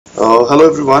Hello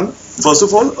everyone. First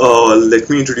of all, let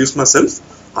me introduce myself.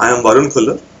 I am Varun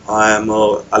Khullar. I am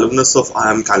an alumnus of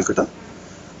IIM Calcutta,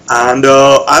 and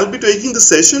I'll be taking the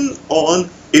session on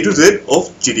A to Z of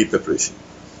GD preparation.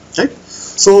 Right.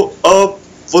 So,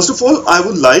 first of all, I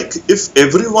would like if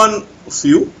every one of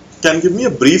you can give me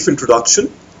a brief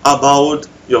introduction about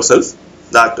yourself.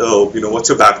 That what's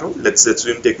your background? Let's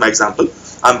take my example.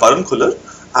 I'm Varun Khullar.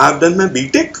 I have done my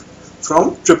BTech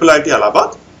from IIIT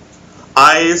Allahabad.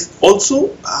 I also,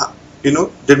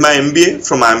 did my MBA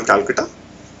from IIM Calcutta.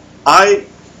 I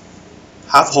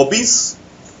have hobbies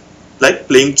like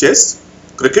playing chess,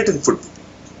 cricket, and football.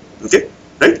 Okay,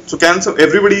 right? So can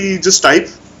everybody just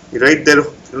write their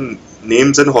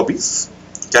names and hobbies?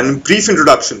 Brief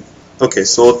introduction. Okay,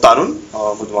 so Tarun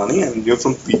Mudwani, and you're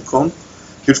from BCom.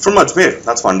 You're from Ajmer.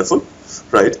 That's wonderful,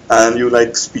 right? And you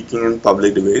like speaking in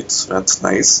public debates. That's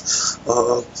nice.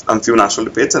 And few national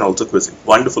debates and also quizzing.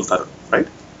 Wonderful, Tarun, right?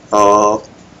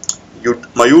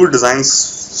 Mayur designs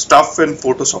stuff in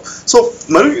Photoshop. So,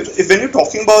 Mayur, when you're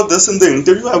talking about this in the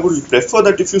interview, I would prefer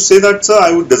that if you say that, sir,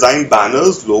 I would design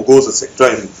banners, logos,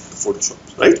 etc. in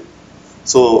Photoshop, right?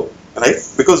 So, right,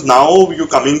 because now you're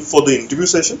coming for the interview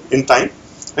session in time,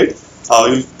 right?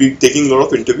 You'll be taking a lot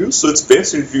of interviews, so it's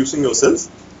best introducing yourself,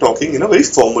 talking in a very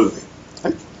formal way,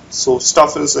 right? So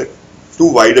stuff is like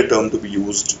too wide a term to be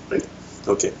used, right?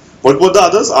 Okay. What were the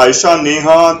others? Aisha,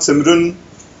 Neha, Simran,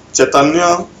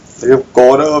 Chaitanya,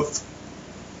 Gaurav,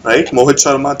 right? Mohit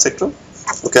Sharma, etc.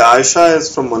 Okay, Aisha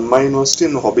is from Mumbai University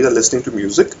and the hobbies are listening to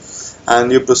music,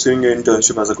 and you're pursuing your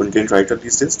internship as a content writer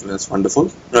these days. That's wonderful.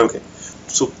 Okay.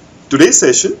 So today's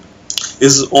session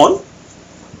is on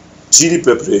GD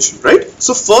preparation, right?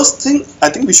 So first thing I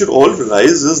think we should all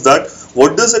realize is that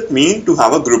what does it mean to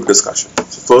have a group discussion?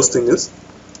 So first thing is,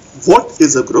 what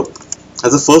is a group?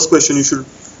 As the first question you should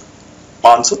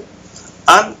answer.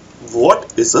 And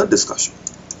what is a discussion?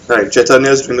 Right, Chaitanya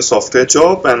is doing a software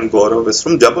job and Gaurav is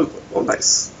from Jabalpur. Oh,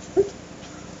 nice. Right?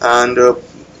 And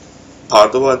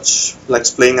Bhardwaj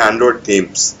likes playing Android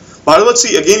games. Bhardwaj,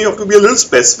 see, again you have to be a little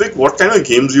specific what kind of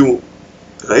games you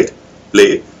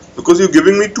play. Because you're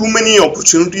giving me too many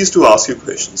opportunities to ask you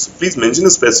questions. So please mention a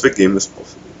specific game as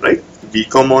possible, right?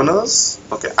 BCom honors,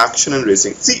 okay, action and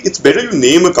racing. See, it's better you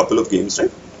name a couple of games,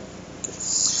 right?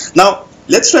 Okay. Now,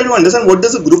 let's try to understand what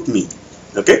does a group mean,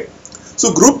 okay?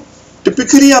 So, group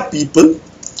typically are people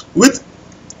with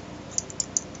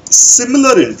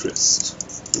similar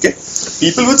interests, okay?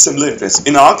 People with similar interests.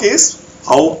 In our case,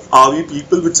 how are we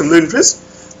people with similar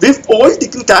interests? We've all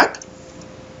taken CAT,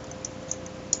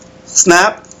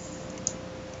 Snap,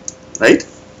 right?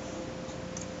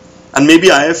 And maybe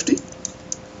IIFT.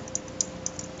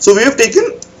 So we have taken,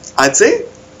 I'd say,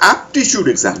 aptitude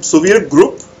exams. So we are a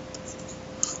group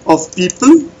of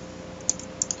people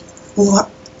who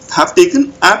have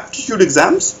taken aptitude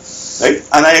exams, right?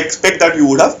 And I expect that you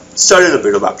would have studied a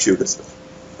bit of aptitude as well,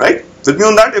 right? With me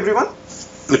on that, everyone?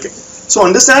 Okay. So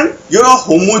understand, you're a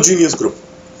homogeneous group,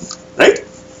 right?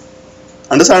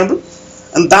 Understandable?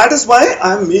 And that is why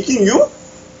I am making you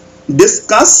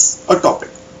discuss a topic.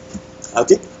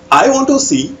 Okay, I want to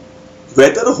see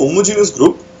whether a homogeneous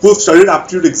group who have studied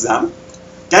aptitude exam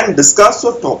can discuss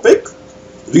a topic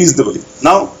reasonably.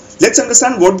 Now, let's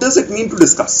understand what does it mean to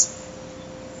discuss.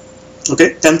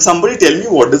 Okay, can somebody tell me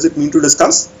what does it mean to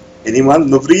discuss? Anyone?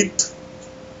 Navreet?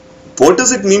 What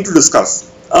does it mean to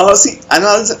discuss? See,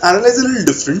 analyze a little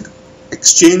different.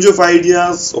 Exchange of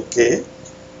ideas. Okay.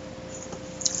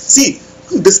 See,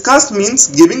 discuss means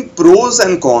giving pros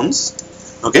and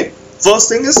cons. Okay, first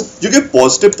thing is you give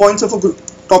positive points of a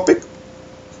topic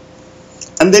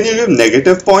and then you give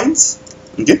negative points.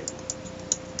 Okay,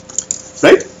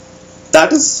 right?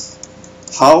 That is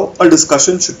how a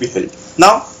discussion should be held.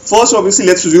 Now first, obviously,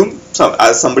 let's assume,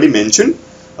 as somebody mentioned,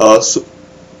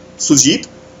 Sujit,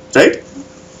 right?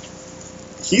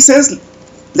 He says,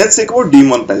 let's take about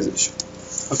demonetization.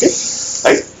 Okay,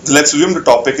 right? Let's assume the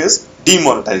topic is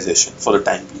demonetization for the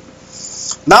time being.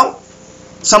 Now,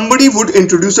 somebody would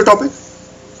introduce the topic.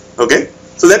 Okay,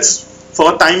 so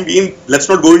for the time being, let's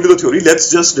not go into the theory.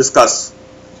 Let's just discuss,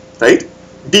 right?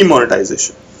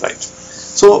 Demonetization, right?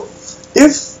 So,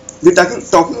 if we're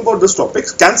talking about this topic,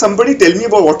 can somebody tell me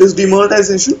about what is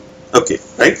demonetization? Okay,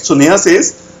 right? So Neha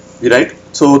says, right?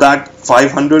 So that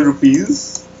 500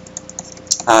 rupees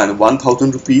and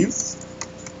 1000 rupees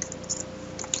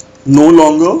no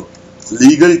longer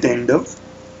legal tender.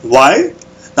 Why?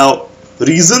 Now,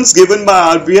 reasons given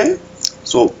by RBI.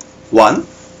 So, 1,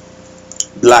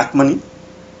 black money,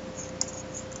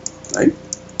 right?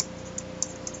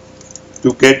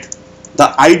 To get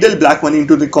the idle black money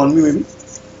into the economy, maybe.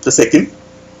 The second,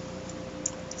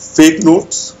 fake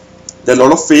notes, There are a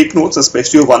lot of fake notes,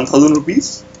 especially of 1000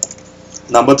 rupees.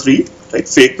 Number 3, right?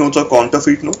 Fake notes or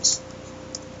counterfeit notes.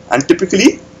 And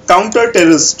typically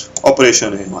counter-terrorist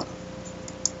operation hai hamara.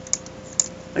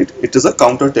 Right? It is a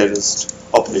counter-terrorist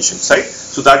operation, right?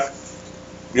 So that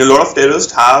a lot of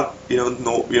terrorists have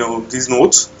these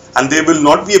notes, and they will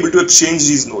not be able to exchange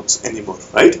these notes anymore,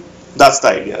 right? That's the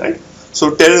idea, right?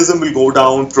 So terrorism will go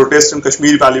down, protests in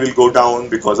Kashmir Valley will go down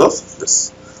because of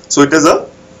this. So it is a,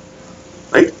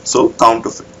 right? So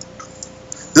counterfeit.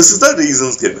 This is the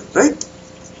reasons given, right?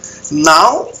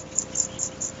 Now,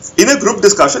 in a group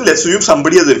discussion, let's assume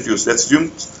somebody has infused. Let's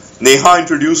assume Neha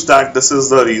introduced that this is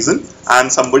the reason, and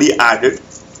somebody added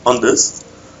on this.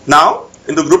 Now,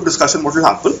 in the group discussion, what will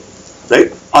happen,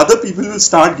 right? Other people will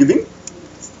start giving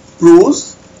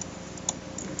pros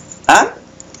and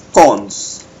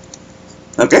cons,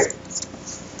 okay,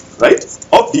 right,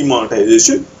 of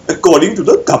demonetization according to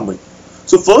the government.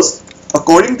 So first,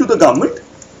 according to the government,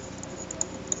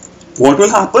 what will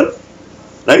happen,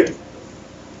 right?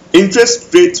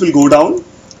 Interest rates will go down,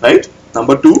 right?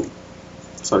 Number two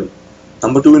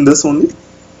in this only,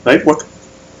 right?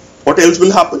 What else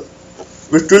will happen?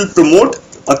 Which will promote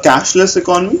a cashless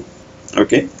economy.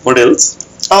 Okay, what else?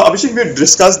 Abhishek, we have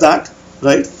discussed that,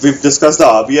 right? We've discussed the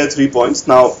RBI 3 points.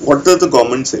 Now, what does the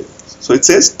government say? So it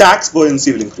says tax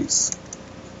buoyancy will increase,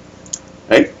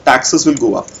 right? Taxes will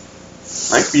go up,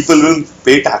 right? People will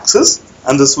pay taxes,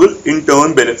 and this will in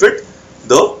turn benefit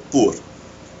the poor,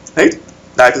 right?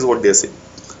 That is what they are saying.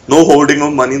 No hoarding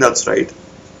of money, that's right.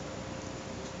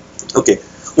 Okay,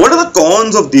 what are the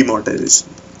cons of demonetization?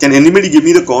 Can anybody give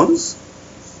me the cons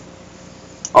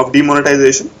of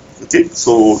demonetization? Okay,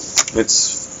 so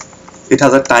it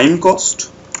has a time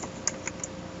cost,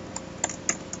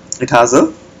 it has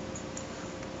a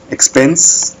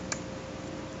expense,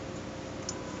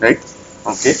 right?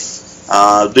 Okay,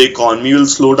 the economy will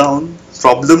slow down,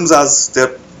 problems as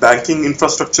their banking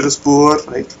infrastructure is poor,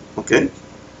 right? Okay,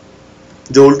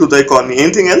 jolt to the economy.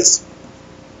 Anything else?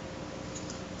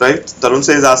 Right, Tarun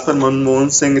says as per Manmohan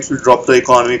Singh it will drop the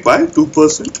economy by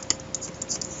 2%.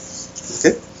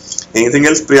 Okay, anything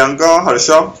else? Priyanka,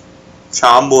 Harsha,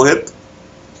 Sham, Mohit,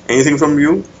 anything from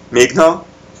you? Meghna,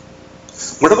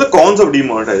 what are the cons of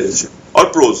demonetization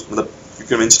or pros? You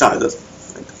can mention either.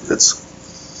 Right?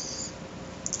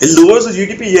 It lowers the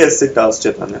GDP. Yes, it does,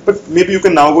 Chaitanya. But maybe you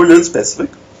can now go a little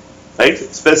specific, right?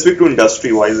 Specific to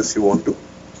industry wise if you want to,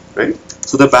 right?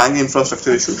 So the bank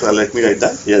infrastructure issues. Let me write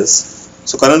that. Yes.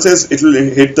 So Karan says it will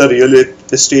hit the real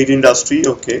estate industry.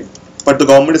 Okay, but the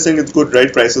government is saying it's good,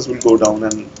 right? Prices will go down,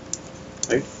 and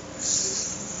right.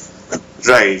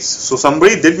 Right. So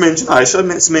somebody did mention, Aisha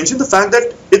mentioned the fact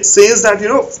that it says that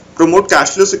promote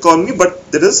cashless economy,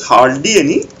 but there is hardly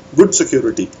any good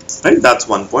security. Right. That's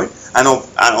one point, and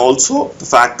also the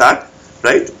fact that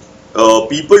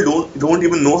people don't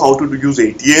even know how to use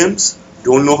ATMs,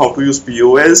 don't know how to use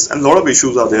POS, and a lot of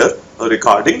issues are there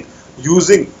regarding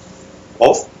using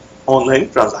of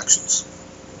online transactions,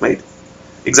 right?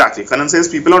 Exactly. Kanan says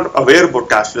people are aware about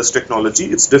cashless technology.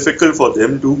 It's difficult for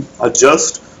them to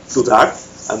adjust to that,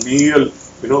 and we need a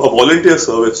volunteer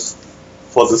service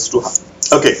for this to happen.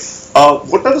 Okay.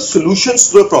 What are the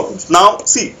solutions to the problems? Now,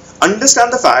 see,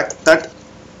 understand the fact that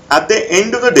at the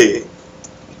end of the day,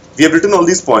 we have written all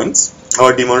these points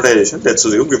about demonetization. Let's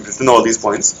assume we've written all these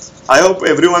points. I hope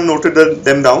everyone noted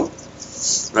them down,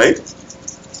 right?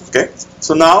 Okay.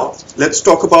 So now let's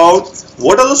talk about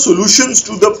what are the solutions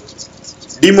to the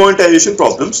demonetization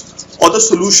problems, or the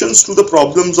solutions to the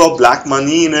problems of black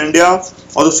money in India,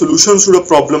 or the solutions to the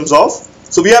problems of.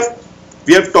 So we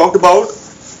have talked about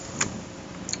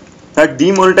that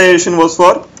demonetization was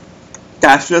for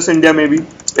cashless India, maybe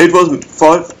it was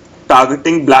for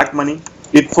targeting black money,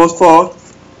 it was for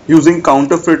using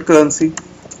counterfeit currency,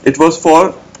 it was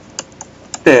for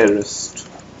terrorists.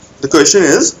 The question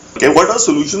is, okay, what are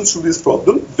solutions to this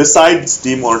problem besides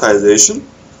demonetization,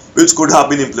 which could have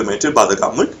been implemented by the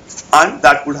government, and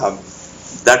that would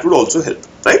also help,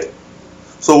 right?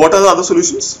 So what are the other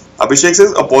solutions? Abhishek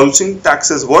says abolishing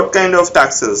taxes. What kind of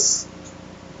taxes?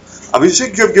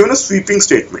 Abhishek, you have given a sweeping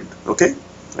statement, okay,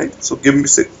 right? So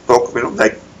talk,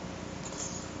 like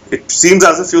it seems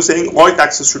as if you're saying all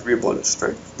taxes should be abolished,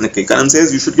 right? Okay, Karan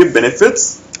says you should give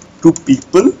benefits to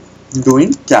people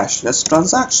doing cashless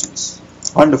transactions.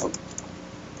 Wonderful.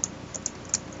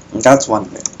 That's one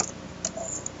way.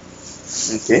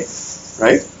 Okay,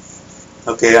 right?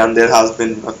 Okay, and there has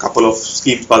been a couple of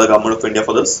schemes by the government of India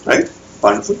for this, right?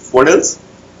 Wonderful. What else?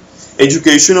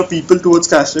 Education of people towards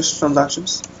cashless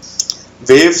transactions.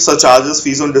 Waive surcharges,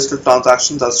 fees on digital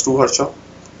transactions. That's true, Harsha.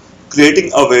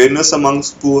 creating awareness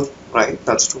amongst poor, right?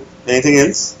 That's true. Anything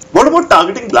else? What about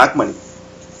targeting black money?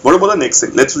 What about the next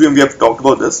thing? Let's assume we have talked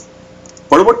about this.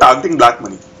 What about targeting black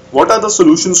money? What are the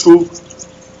solutions to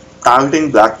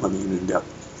targeting black money in India?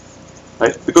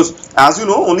 Right? Because as you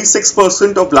know, only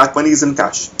 6% of black money is in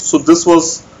cash. So this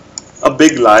was a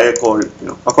big lie according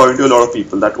to a lot of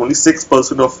people, that only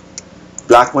 6% of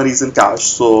black money is in cash.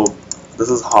 So this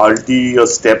is hardly a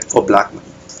step for black money.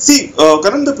 See,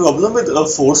 Karan, the problem with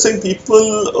forcing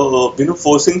people,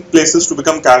 forcing places to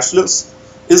become cashless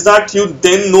is that you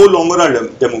then no longer are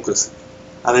democracy.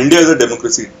 And India is a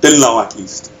democracy, till now at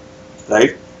least,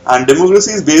 right? And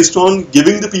democracy is based on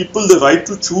giving the people the right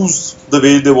to choose the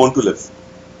way they want to live,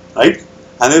 right?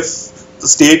 And if the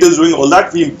state is doing all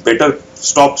that, we better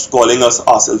stop calling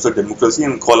ourselves a democracy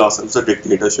and call ourselves a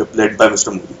dictatorship led by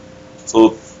Mr. Modi.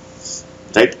 So,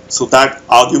 right? So that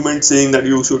argument saying that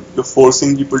you're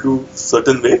forcing people to a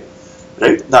certain way,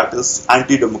 right? That is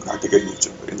anti-democratic in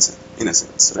nature, in a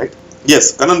sense, right?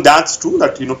 Yes, Karan, that's true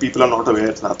that people are not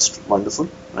aware. That's wonderful,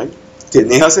 right? Okay,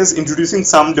 Neha says introducing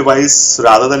some device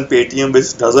rather than Paytm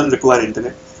which doesn't require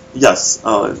internet. Yes,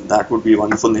 that would be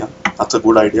wonderful, Neha. That's a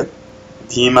good idea.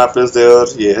 Bhim app is there.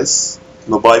 Yes,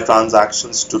 mobile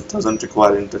transactions doesn't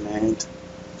require internet.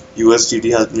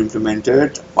 USDT has been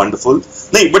implemented. Wonderful.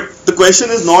 No, but the question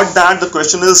is not that. The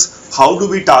question is how do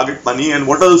we target money and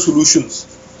what are the solutions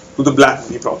to the black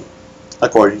money problem,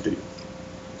 according to you?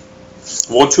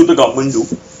 What should the government do,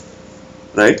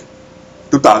 right,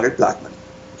 to target black money?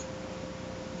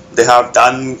 They have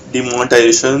done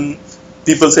demonetization.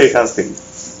 People say it has failed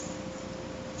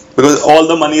because all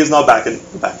the money is now back in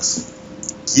the banks.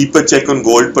 Keep a check on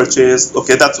gold purchase.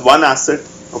 Okay, that's one asset.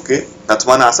 Okay, that's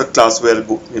one asset class where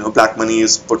black money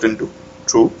is put into.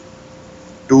 True.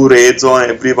 Do raids on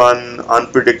everyone.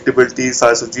 Unpredictability.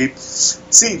 Sajid.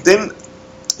 See, then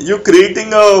you're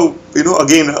creating a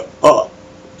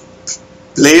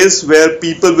place where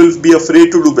people will be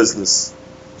afraid to do business,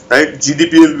 right?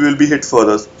 GDP will be hit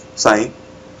further. Sign.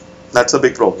 That's a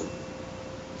big problem,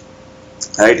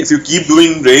 right? If you keep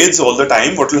doing raids all the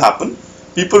time, what will happen?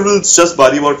 People will just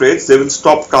worry about raids. They will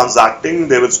stop transacting.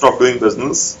 They will stop doing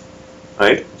business,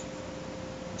 right?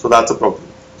 So that's a problem.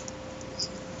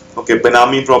 Okay,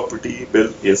 Benami property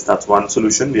bill. Yes, that's one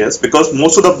solution. Yes, because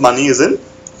most of the money is in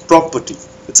property.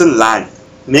 It's in land.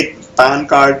 Make PAN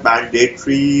card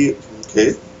mandatory.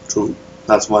 Okay, true.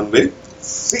 That's one way.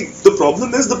 See, the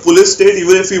problem is the police state.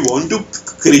 Even if we want to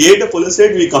create a police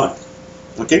state, we can't.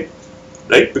 Okay,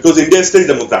 right? Because India is still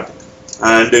democratic,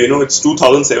 and it's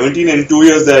 2017. In 2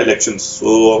 years there are elections.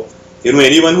 So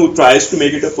anyone who tries to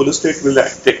make it a police state will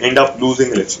end up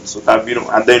losing elections. So that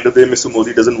at the end of the day, Mr.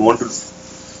 Modi doesn't want to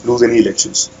lose any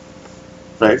elections,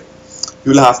 right?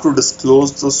 You will have to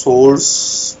disclose the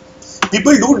source.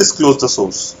 People do disclose the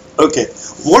source. Okay,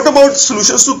 what about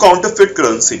solutions to counterfeit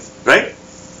currency, right?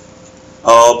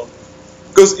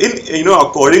 Because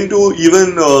according to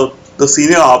even the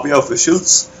senior RBI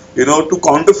officials, to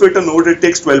counterfeit a note it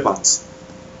takes 12 months.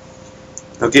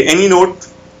 Okay, any note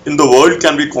in the world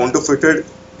can be counterfeited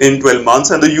in 12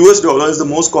 months, and the US dollar is the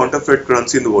most counterfeit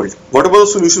currency in the world. What about the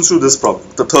solutions to this problem?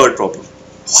 The third problem: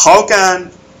 how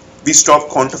can we stop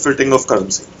counterfeiting of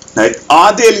currency? Right?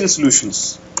 Are there any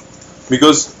solutions?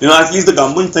 Because at least the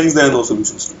government thinks there are no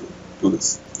solutions to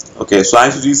this. Okay, so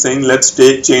IIFT is saying let's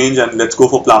take change and let's go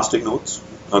for plastic notes.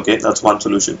 Okay, that's one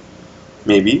solution.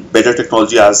 Maybe better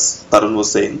technology, as Tarun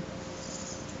was saying.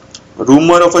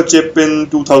 Rumor of a chip in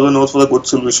 2000 notes was a good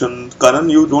solution. Karan,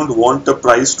 you don't want the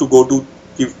price to go to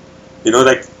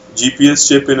like GPS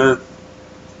chip in a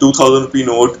 2000 rupee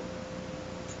note,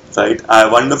 right?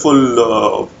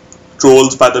 Wonderful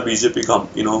trolls by the BJP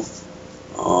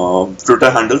Twitter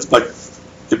handles, but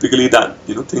typically that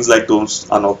things like those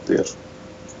are not there.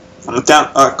 And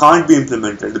can't be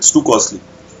implemented. It's too costly,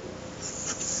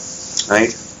 right?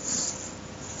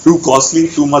 Too costly,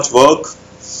 too much work,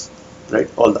 right?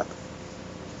 All that.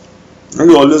 And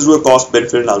you always do a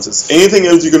cost-benefit analysis. Anything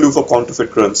else you can do for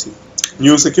counterfeit currency?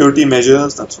 New security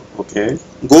measures. That's okay.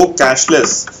 Go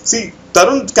cashless. See,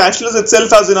 Tarun, cashless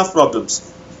itself has enough problems.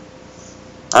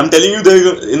 I'm telling you,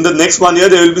 in the next 1 year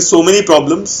there will be so many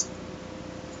problems,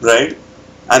 right?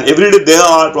 And every day there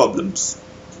are problems.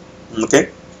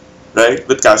 Okay. Right,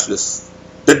 with cashless,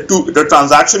 the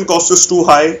transaction cost is too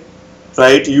high,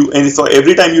 right? And so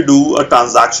every time you do a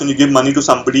transaction, you give money to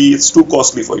somebody, it's too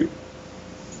costly for you,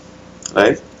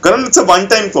 right? Currently, it's a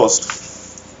one-time cost,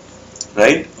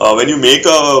 right? When you make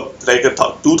a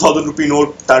 2000 rupee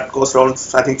note, that costs around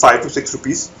I think 5 to 6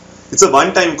 rupees. It's a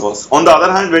one-time cost. On the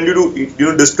other hand, when you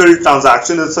do digital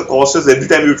transaction, it's a cost is every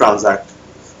time you transact.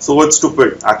 So it's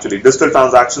stupid actually. Digital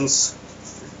transactions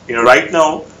right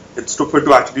now it's stupid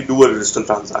to actually do a digital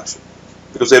transaction,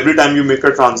 because every time you make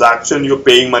a transaction, you're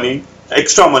paying money,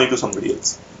 extra money to somebody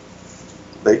else,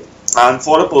 right? And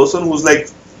for a person who's like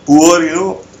poor,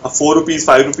 a 4 rupees,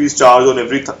 5 rupees charge on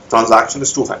every transaction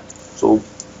is too high. So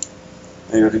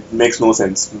it makes no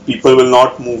sense. People will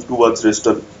not move towards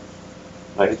digital,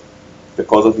 right?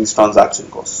 Because of these transaction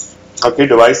costs. Okay,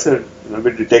 device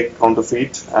we detect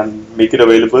counterfeit and make it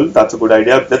available. That's a good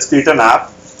idea. Let's create an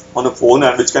app on a phone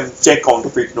and which can check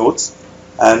counterfeit notes,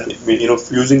 and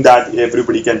using that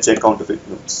everybody can check counterfeit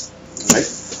notes, right?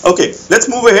 Okay, let's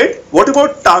move ahead. What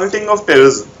about targeting of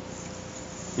terrorism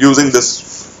using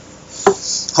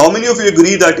this? How many of you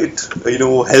agree that it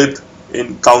helped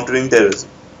in countering terrorism?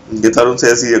 Gitarun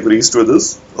says he agrees to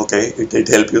this. Okay, it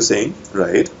helped you saying,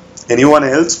 right? Anyone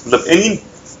else? Any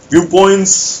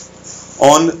viewpoints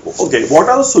on, okay, what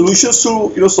are the solutions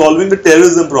to solving the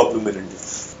terrorism problem in India?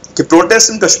 Okay, protests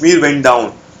in Kashmir went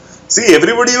down. See,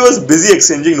 everybody was busy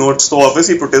exchanging notes, so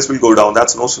obviously protests will go down.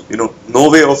 That's no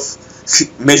way of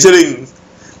measuring,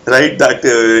 right, that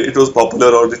it was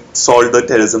popular or it solved the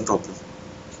terrorism problem.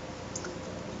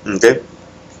 Okay,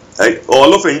 right?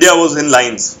 All of India was in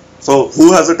lines. So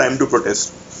who has the time to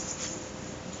protest?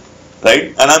 Right?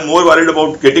 And I'm more worried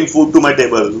about getting food to my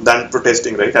table than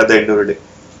protesting, right, at the end of the day.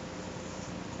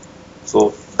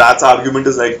 So that argument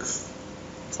is like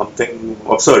something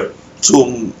absurd. So,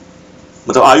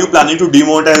 are you planning to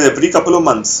demonetize every couple of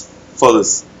months for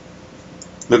this?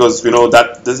 Because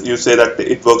you say that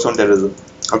it works on terrorism.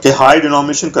 Okay, high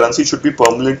denomination currency should be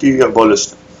permanently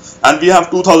abolished. And we have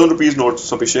 2000 rupees notes,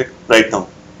 Abhishek, right now.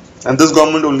 And this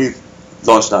government only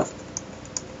launched that.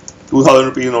 2000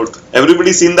 rupees note.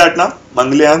 Everybody seen that now?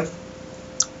 Mangalyan,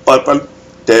 purple.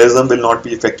 Terrorism will not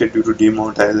be affected due to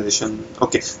demonetization.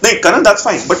 Okay. No, Karan, that's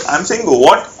fine. But I'm saying,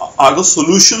 what are the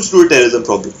solutions to a terrorism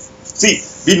problem? See,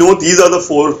 we know these are the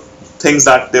 4 things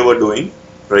that they were doing,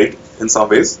 right? In some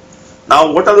ways.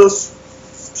 Now, what are the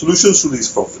solutions to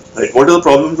these problems? Right? What are the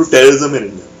problems to terrorism in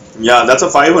India? Yeah, that's a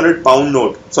 500 pound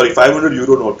note. Sorry, 500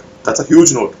 euro note. That's a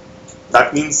huge note.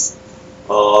 That means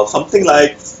something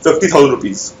like 50,000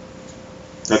 rupees.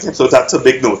 Okay, so that's a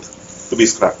big note to be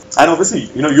scrapped. And obviously,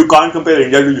 you can't compare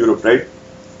India to Europe, right?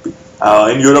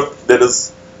 In Europe, there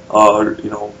is,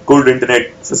 good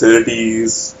internet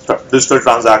facilities, digital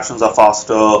transactions are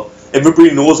faster,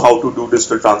 everybody knows how to do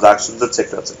digital transactions,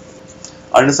 etc. etc.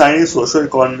 Understanding social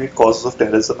economic causes of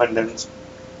terrorism and then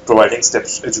providing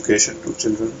steps education to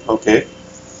children. Okay,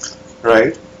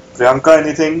 right. Priyanka,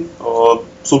 anything?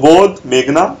 Subodh,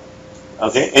 Meghna,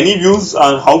 okay. Any views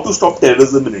on how to stop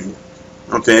terrorism in India?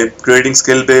 Okay, creating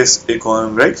skill-based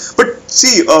economy, right? But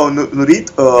see, Nuvreet,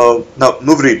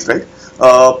 right?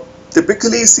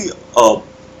 Typically, see,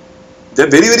 they're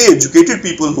very, very educated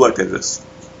people who are terrorists,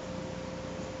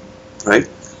 right?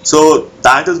 So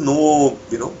that is not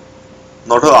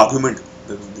an argument.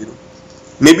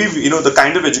 Maybe the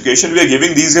kind of education we are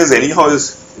giving these days anyhow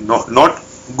is not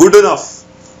good enough,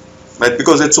 right?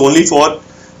 Because it's only for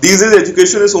these days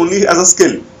education is only as a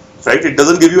skill, right? It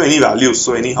doesn't give you any values.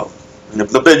 So anyhow.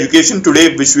 The education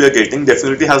today which we are getting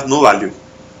definitely has no value.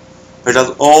 It has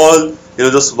all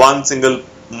just one single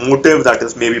motive, that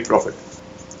is maybe profit.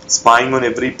 Spying on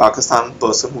every Pakistan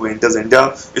person who enters India,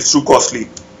 it's too costly.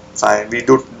 Fine, we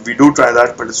do try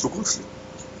that, but it's too costly.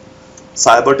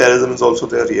 Cyber terrorism is also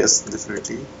there, yes,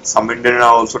 definitely. Some Indians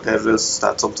are also terrorists,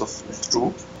 that's also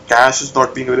true. Cash is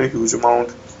not being a very huge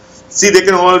amount. See, they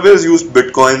can always use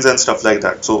bitcoins and stuff like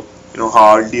that, so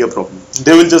hardly a problem.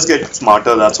 They will just get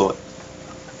smarter, that's all.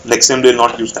 Next time they will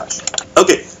not use cash.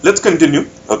 Okay, let's continue.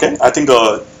 Okay, I think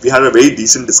we had a very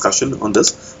decent discussion on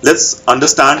this. Let's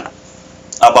understand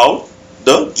about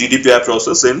the GDPR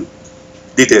process in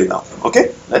detail now.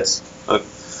 Okay, let's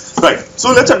right.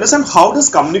 So let's understand how does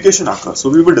communication occur. So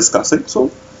we will discuss it.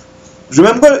 So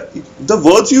remember, the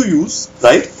words you use,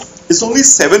 right, is only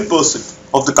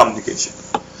 7% of the communication.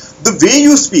 The way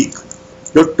you speak,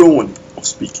 your tone of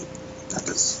speaking,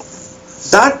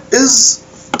 that is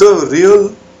the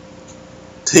real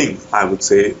thing, I would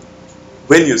say,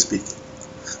 when you speak.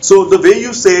 So the way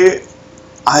you say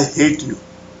I hate you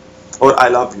or I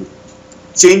love you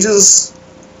changes,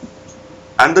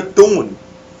 and the tone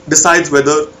decides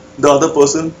whether the other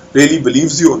person really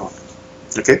believes you or not.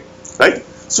 Okay, right?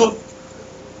 So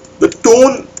the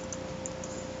tone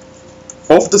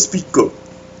of the speaker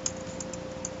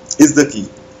is the key.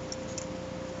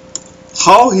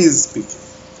 How he is speaking,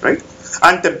 right?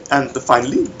 And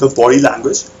finally, the body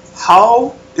language.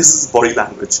 How is his body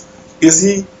language? Is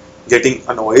he getting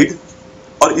annoyed,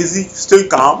 or is he still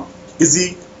calm? Is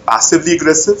he passively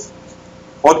aggressive,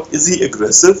 or is he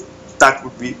aggressive? That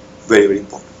would be very, very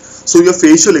important. So your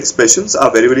facial expressions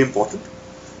are very, very important.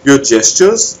 Your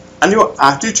gestures and your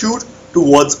attitude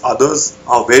towards others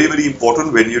are very, very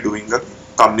important when you're doing a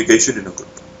communication in a group.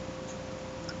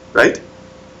 Right?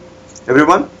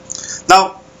 Everyone?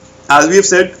 Now, as we have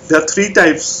said, there are three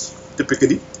types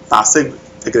typically: passive,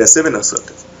 aggressive and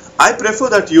assertive. I prefer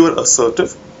that you are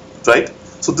assertive, right?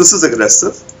 So this is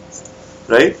aggressive,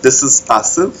 right? This is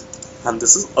passive and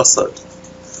this is assertive.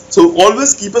 So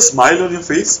always keep a smile on your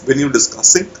face when you're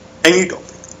discussing any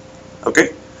topic,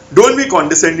 okay? Don't be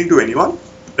condescending to anyone,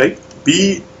 right?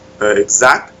 Be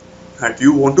exact, and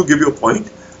you want to give your point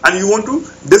and you want to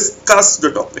discuss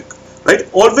the topic, right?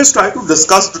 Always try to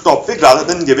discuss the topic rather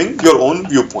than giving your own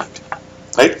viewpoint,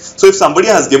 right? So if somebody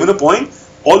has given a point,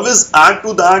 always add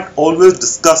to that, always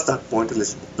discuss that point a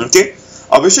little bit, okay?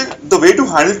 Abhishek, the way to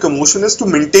handle commotion is to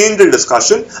maintain the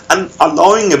discussion and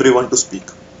allowing everyone to speak.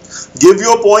 Give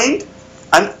your point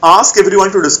and ask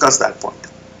everyone to discuss that point.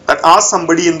 That ask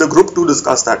somebody in the group to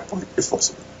discuss that point if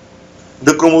possible.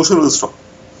 The commotion will stop,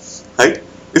 right?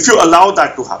 If you allow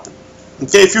that to happen,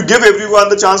 okay? If you give everyone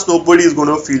the chance, nobody is going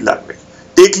to feel that way.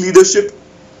 Take leadership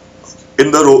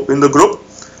in the group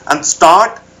and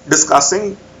start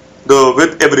discussing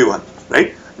with everyone,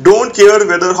 right? Don't care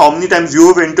whether how many times you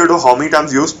have entered or how many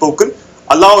times you have spoken.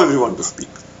 Allow everyone to speak,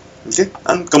 okay?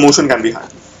 And commotion can be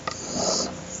handled.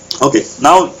 Okay,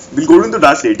 now we'll go into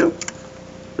that later,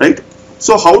 right?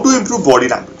 So how to improve body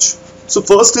language? So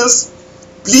first is,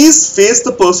 please face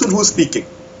the person who is speaking.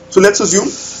 So let's assume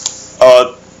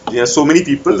there are so many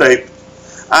people, right?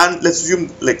 And let's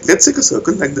assume, like, let's take a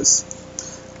circle like this.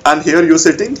 And here you're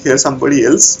sitting, here somebody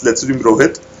else, let's assume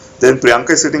Rohit. Then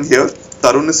Priyanka is sitting here,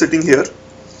 Tarun is sitting here,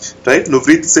 right?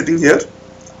 Nuvreet is sitting here,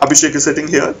 Abhishek is sitting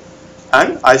here,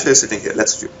 and Aisha is sitting here,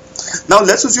 let's assume. Now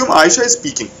let's assume Aisha is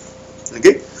speaking,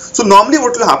 okay? So normally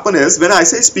what will happen is, when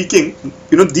Aisha is speaking,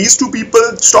 these two people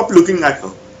stop looking at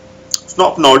her,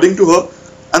 stop nodding to her,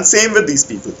 and same with these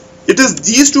people. It is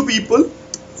these two people,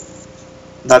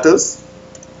 that is,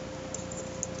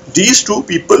 these two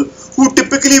people who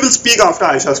typically will speak after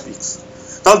Aisha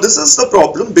speaks. Now this is the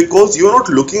problem, because you are not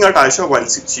looking at Aisha while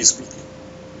she is speaking,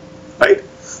 right?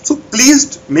 So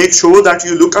please make sure that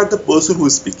you look at the person who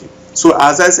is speaking. So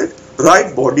as I said,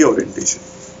 right body orientation,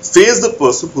 face the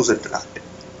person who is interacting,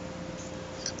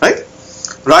 right?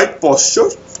 Right posture,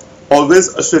 always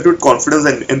associated with confidence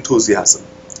and enthusiasm,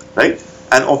 right?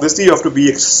 And obviously you have to be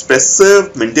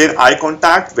expressive, maintain eye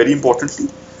contact, very importantly,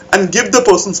 and give the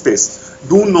person space.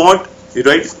 Do not,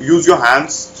 right, use your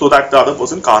hands so that the other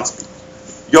person can't speak.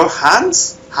 Your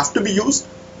hands have to be used,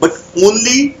 but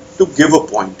only to give a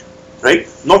point, right?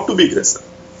 Not to be aggressive,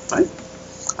 right?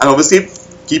 And obviously,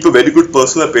 keep a very good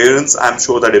personal appearance. I'm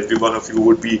sure that every one of you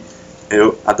would be,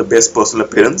 at the best personal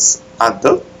appearance at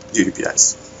the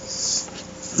GDPIs.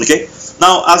 Okay.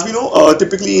 Now, as we know,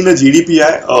 typically in a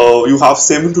GDPI, you have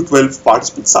 7 to 12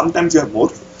 participants. Sometimes you have more,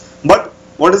 but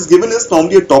what is given is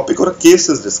normally a topic or a case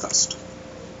is discussed,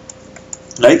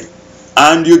 right?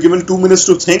 And you're given 2 minutes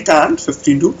to think and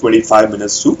 15 to 25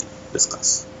 minutes to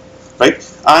discuss, right?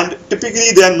 And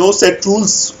typically there are no set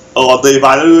rules, or the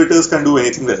evaluators can do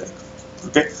anything they like,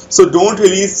 okay? So don't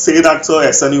really say that, sir,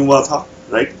 aisa nahi hua tha,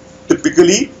 right?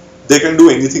 Typically they can do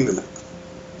anything they like,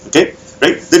 okay?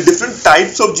 Right? There are different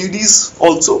types of GDs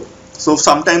also. So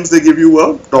sometimes they give you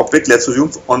a topic, let's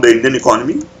assume on the Indian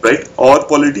economy, right? Or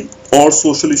polity or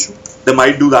social issue. They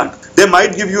might do that. They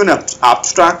might give you an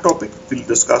abstract topic. We'll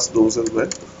discuss those as well.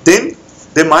 Then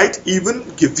they might even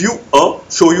give you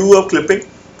show you a clipping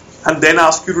and then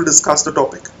ask you to discuss the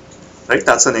topic, right?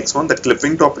 That's the next one, the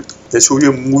clipping topic. They show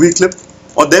you a movie clip,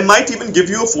 or they might even give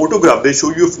you a photograph. They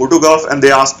show you a photograph and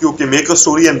they ask you, okay, make a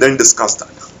story and then discuss that.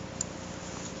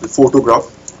 The photograph,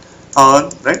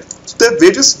 right? So there are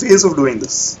various ways of doing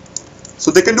this.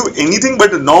 So they can do anything,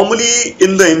 but normally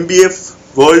in the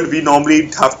MBF world, we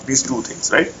normally have these two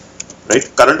things, right?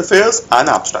 Right? Current affairs and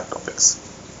abstract topics.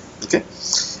 Okay.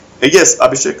 Yes,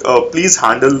 Abhishek, please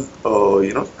handle,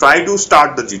 try to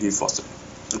start the GD first.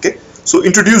 Okay. So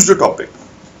introduce the topic.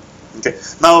 Okay.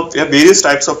 Now, we have various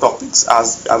types of topics,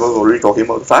 as I was already talking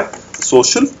about the fact: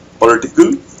 social,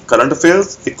 political, current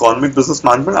affairs, economic, business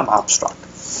management, and abstract.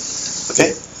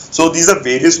 Okay. So these are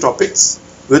various topics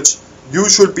which you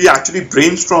should be actually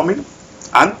brainstorming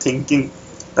and thinking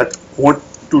that what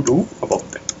to do about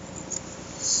them.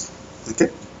 Okay.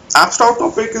 Abstract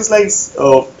topic is like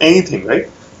anything, right?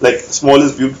 Like small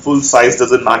is beautiful, size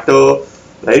doesn't matter,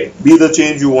 right? Be the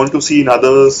change you want to see in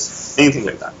others, anything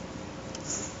like that.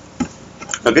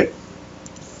 Okay.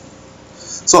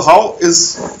 So how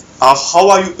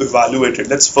are you evaluated?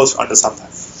 Let's first understand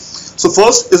that. So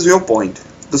first is your point.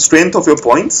 The strength of your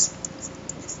points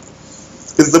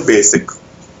is the basic,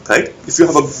 right? If you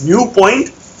have a new point,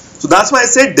 so that's why I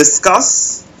said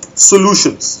discuss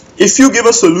solutions. If you give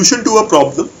a solution to a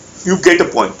problem, you get a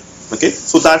point. Okay,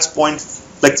 so that's point,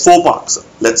 like 4 marks.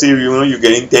 Let's say you're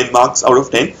getting 10 marks out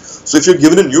of 10. So if you're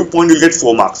given a new point, you'll get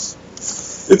 4 marks.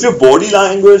 If your body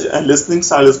language and listening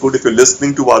style is good, if you're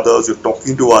listening to others, you're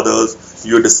talking to others,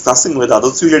 you're discussing with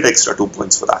others, you get extra 2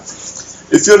 points for that.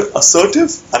 If you're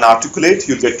assertive and articulate,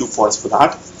 you'll get 2 points for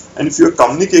that. And if your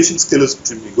communication skill is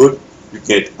extremely good, you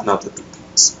get another 2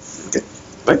 points. Okay,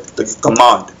 right? The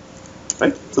command,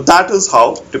 right? So that is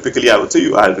how typically I would say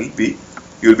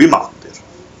you'll be marked there.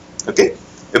 Okay,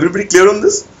 everybody clear on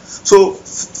this? So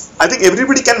I think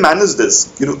everybody can manage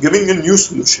this. Giving a new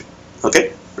solution.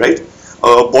 Okay, right?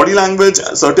 Body language,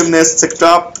 assertiveness,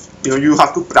 etc. You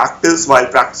have to practice while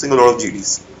practicing a lot of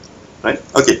GDs, right?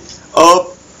 Okay.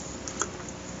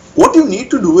 What you need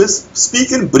to do is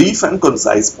speak in brief and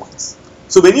concise points.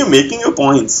 So when you're making your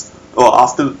points,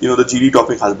 after the GD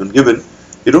topic has been given,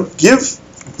 give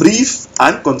brief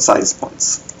and concise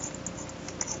points.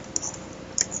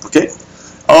 Okay.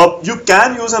 You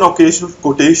can use an occasional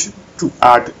quotation to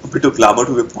add a bit of glamour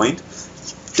to your point.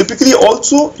 Typically,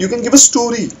 also you can give a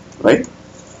story, right?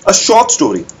 A short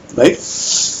story, right?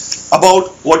 About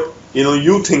what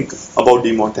you think about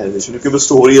demonetization. You give a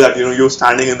story that you're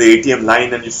standing in the ATM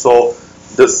line and you saw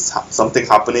something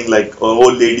happening, like an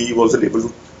old lady wasn't able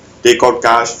to take out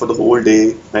cash for the whole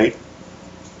day, right?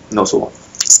 So on.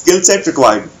 Skill set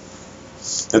required.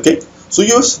 Okay, so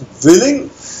you're willing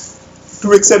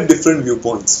to accept different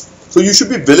viewpoints. So you should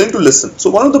be willing to listen. So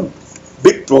one of the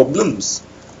big problems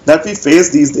that we face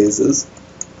these days is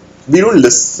we don't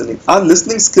listen. Our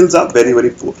listening skills are very, very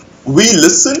poor. We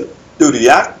listen to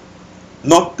react,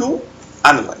 not to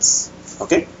analyze.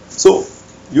 Okay, so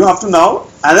you have to now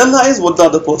analyze what the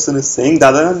other person is saying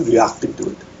rather than reacting to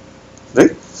it,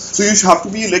 right? So you should have to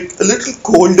be like a little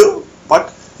colder,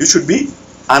 but you should be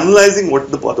analyzing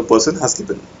what the other person has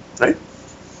given, right?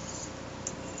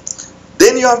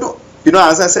 Then you have to,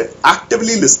 as I said,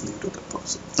 actively listening to the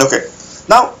person. Okay,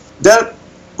 now there are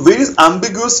various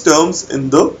ambiguous terms in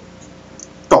the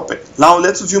topic. Now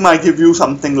let's assume I give you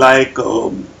something like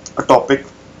a topic.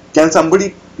 Can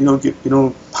somebody,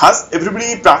 has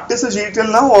everybody practiced a GD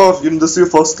till now, or this is your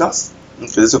first class? Okay,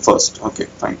 this is your first. Okay,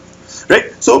 fine.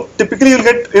 Right. So typically you'll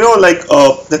get, let's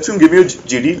assume give you a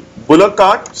GD, bullock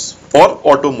carts or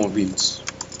automobiles.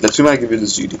 Let's assume I give you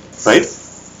this GD, right?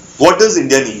 What does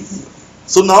India need?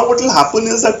 So now what will happen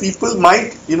is that people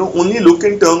might, only look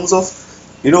in terms of,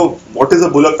 what is a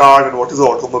bullock cart and what is an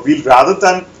automobile, rather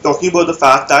than talking about the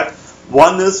fact that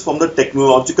one is from the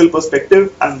technological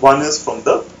perspective and one is from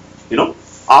the,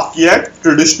 archaic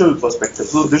traditional perspective.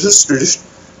 So this is tradition.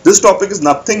 This topic is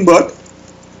nothing but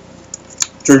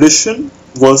tradition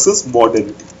versus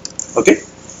modernity. Okay,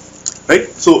 right?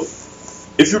 So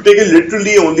if you take it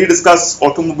literally, only discuss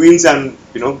automobiles and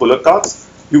bullock carts,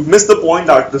 you miss the point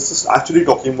that this is actually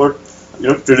talking about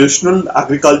traditional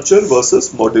agriculture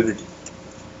versus modernity,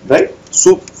 right?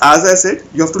 So as I said,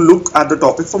 you have to look at the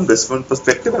topic from different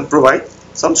perspective and provide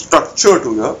some structure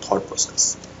to your thought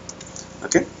process.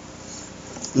 Okay,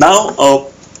 now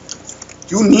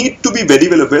you need to be very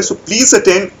well aware, so please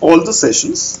attend all the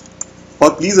sessions,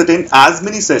 or please attend as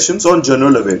many sessions on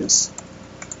general awareness,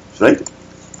 right?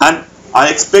 And I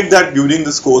expect that during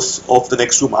this course of the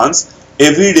next 2 months,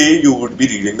 every day you would be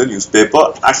reading the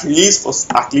newspaper at least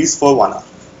for 1 hour.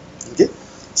 Okay,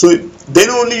 so then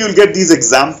only you'll get these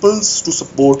examples to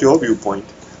support your viewpoint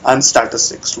and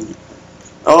statistics to you.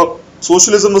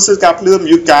 Socialism versus capitalism,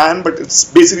 you can, but it's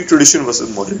basically tradition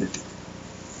versus modernity.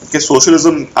 Okay,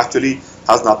 socialism actually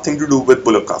has nothing to do with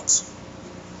bullock carts,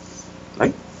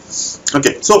 right?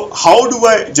 Okay, so how do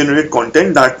I generate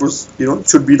content? That was,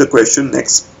 should be the question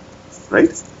next,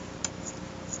 right?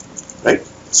 Right.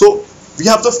 So we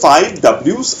have the 5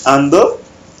 W's and the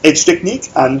H technique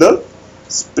and the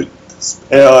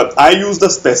I use the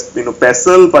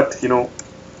PESTLE, but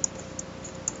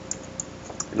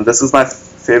this is my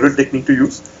favorite technique to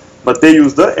use, but they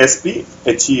use the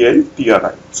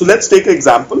SPHELTRI. So let's take an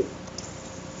example,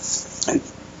 right,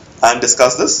 and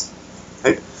discuss this,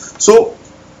 right? So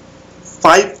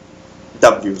 5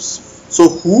 W's. So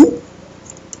who,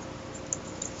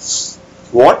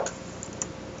 what,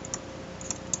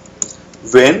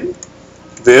 when,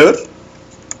 where,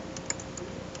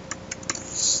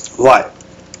 why,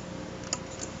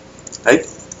 right?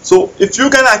 So if you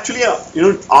can actually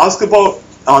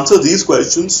answer these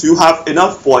questions, you have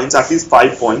enough points, at least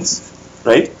 5 points,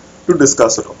 right, to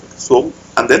discuss the topic. So,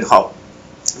 and then how.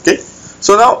 Okay,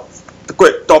 so now the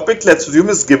topic, let's assume,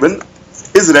 is given: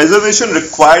 is reservation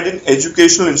required in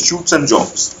educational institutes and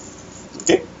jobs?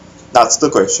 Okay, That's the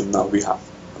question now we have.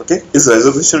 Okay, is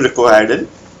reservation required in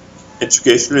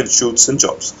educational institutes and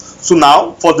jobs? So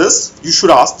now for this, you should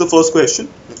ask the first question.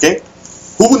 Okay,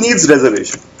 who needs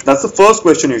reservation? That's the first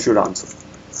question you should answer.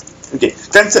 Okay,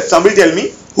 can somebody tell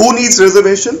me who needs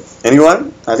reservation?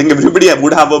 Anyone? I think everybody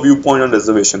would have a viewpoint on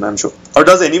reservation, I'm sure. Or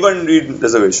does anyone need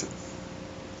reservation?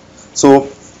 So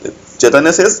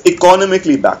Chaitanya says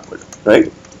economically backward,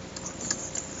 right?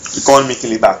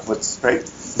 Economically backwards, right?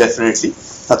 Definitely.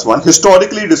 That's one.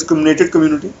 Historically discriminated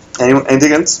community.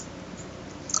 Anything else?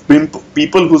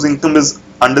 People whose income is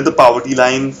under the poverty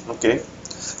line. Okay.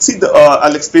 See,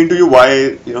 I'll explain to you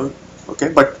why, okay,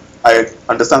 but I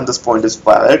understand this point is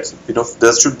valid.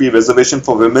 There should be reservation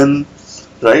for women,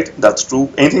 right? That's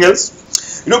true. Anything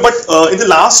else? But in the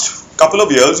last couple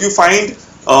of years, you find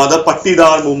the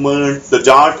Pattidar movement, the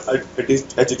Jat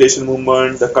agitation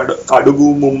movement, the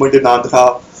Kadugu movement in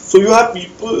Andhra. So you have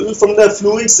people from the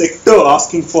affluent sector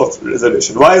asking for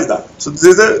reservation. Why is that? So this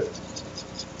is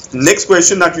a next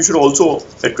question that you should also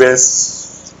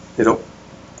address,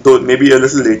 though maybe a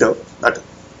little later, that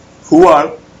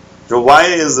why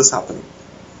is this happening?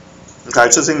 Okay, I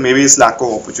was just saying maybe it's lack of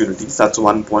opportunities. That's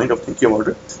one point of thinking about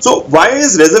it. So why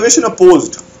is reservation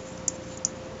opposed?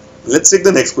 Let's take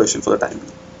the next question for the time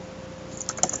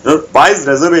being. Why is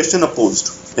reservation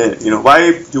opposed?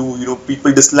 Why do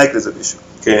people dislike reservation?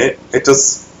 Okay, it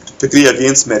is typically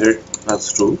against merit.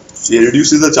 That's true. It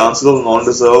reduces the chances of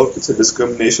non-reserved. It's a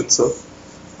discrimination, sir.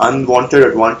 Unwanted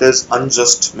advantage,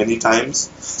 unjust many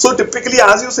times. So typically,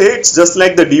 as you say, it's just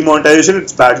like the demonetization.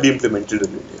 It's badly implemented in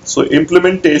India. So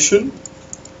implementation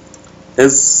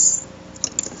is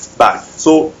bad.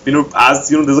 So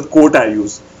there's a quote I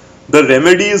use: the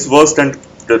remedy is worse than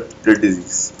the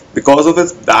disease. Because of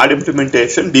its bad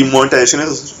implementation, demonetization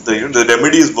is the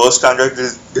remedy is worse than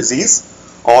the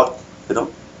disease, or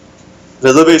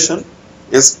reservation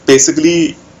is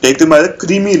basically taken by the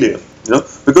creamy layer,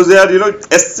 because they are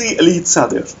SC elites are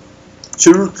there,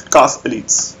 scheduled caste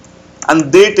elites,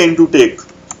 and they tend to take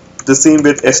the same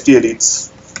with ST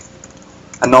elites,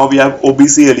 and now we have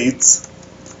OBC elites,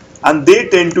 and they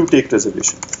tend to take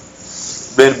reservation,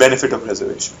 benefit of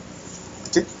reservation.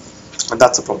 Okay, and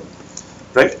that's a problem,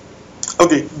 right?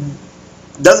 Okay,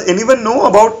 does anyone know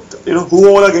about who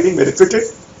all are getting benefited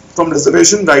from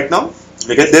reservation right now?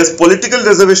 Okay, there's political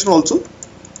reservation also,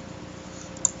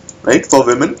 right, for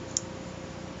women,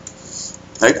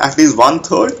 right, at least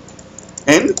 1/3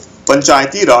 in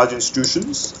Panchayati Raj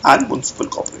institutions and municipal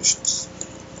corporations,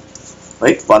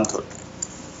 right, 1/3.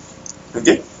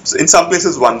 Okay, so in some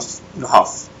places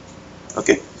 1.5.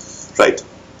 Okay, right.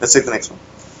 Let's take the next one.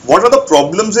 What are the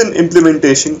problems in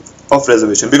implementation of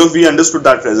reservation? Because we understood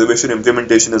that reservation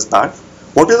implementation is bad.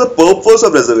 What is the purpose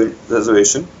of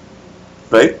reservation,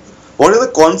 right? What are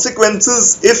the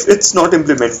consequences if it's not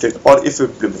implemented or if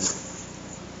implemented?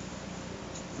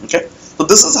 Okay, so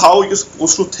this is how you're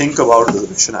supposed to think about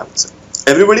reservation, I would say.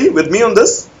 Everybody with me on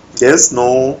this? Yes,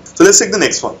 no. So let's take the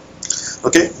next one.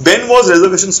 Okay, when was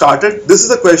reservation started? This is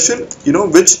a question,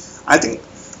 which I think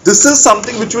this is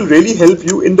something which will really help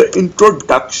you in the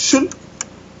introduction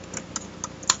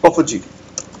of a GD.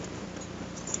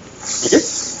 Okay,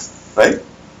 right?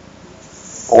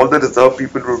 All the reserved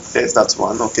people will protest, that's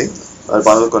one, okay,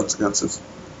 one of the consequences,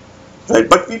 right?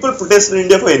 But people protest in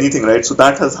India for anything, right? So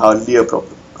that has hardly a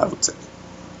problem, I would say.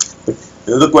 But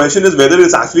the question is whether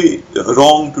it's actually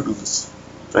wrong to do this,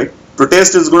 right?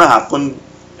 Protest is going to happen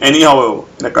anyhow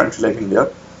in a country like India.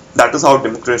 That is how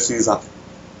democracies are,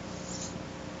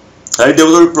 right? There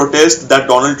was a protest that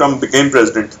Donald Trump became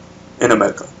president in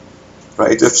America,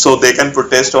 right? If so, they can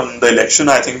protest on the election.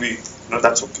 I think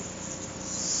that's okay.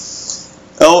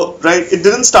 Oh, right. It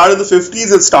didn't start in the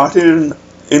 50s. It started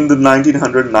in the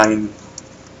 1909,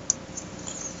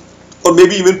 or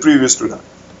maybe even previous to that.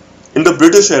 In the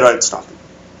British era, it started.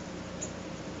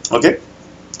 Okay.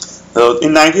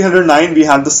 In 1909, we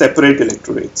had the separate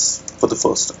electorates for the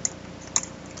first time.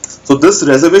 So this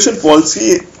reservation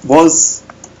policy was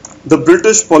the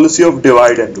British policy of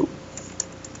divide and rule.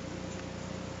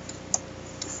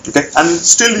 Okay, and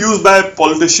it's still used by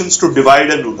politicians to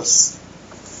divide and rule us.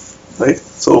 Right?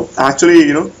 So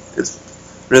actually,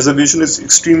 reservation is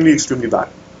extremely bad.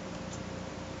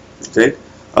 Okay,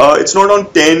 it's not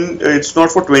on 10, it's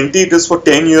not for 20, it is for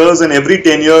 10 years, and every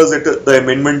 10 years the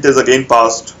amendment is again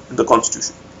passed in the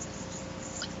constitution.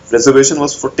 Reservation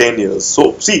was for 10 years.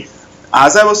 So see,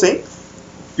 as I was saying,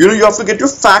 you have to get your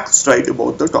facts right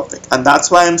about the topic, and that's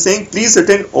why I'm saying please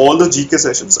attend all the GK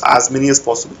sessions, as many as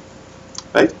possible,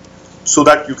 right, so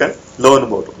that you can learn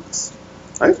about all this,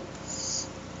 right?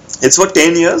 It's for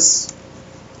 10 years,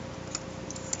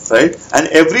 right, and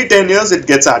every 10 years it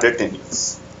gets added 10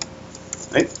 years.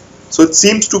 So it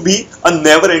seems to be a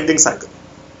never-ending cycle,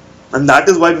 and that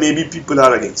is why maybe people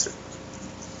are against it.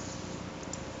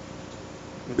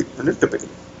 Typically.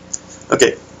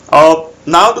 Okay.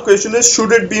 Now the question is,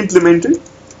 should it be implemented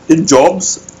in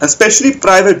jobs, especially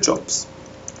private jobs?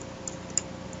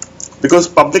 Because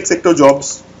public sector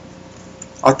jobs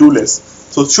are too less.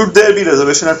 So should there be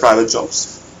reservation at private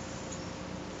jobs?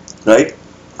 Right?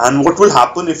 And what will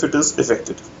happen if it is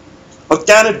effected? Or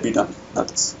can it be done?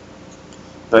 That is.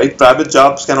 Right? Private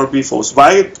jobs cannot be forced.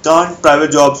 Why can't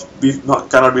private jobs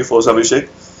cannot be forced, Abhishek?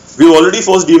 We already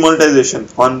forced demonetization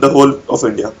on the whole of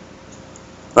India.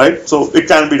 Right? So it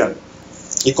can be done.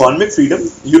 Economic freedom,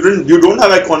 you don't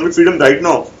have economic freedom right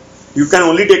now. You can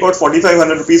only take out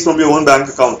 4,500 rupees from your own bank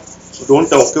account. So don't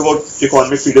talk about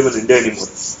economic freedom in India anymore.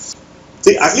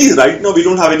 See, at least right now we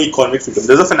don't have any economic freedom.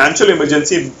 There's a financial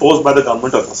emergency imposed by the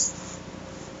government on us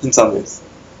in some ways.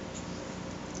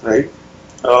 Right?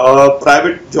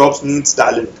 Private jobs needs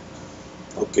talent.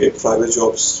 Okay, private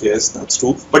jobs, yes, that's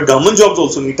true. But government jobs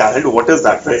also need talent. What is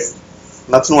that, right?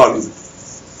 That's no argument.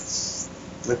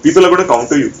 People are going to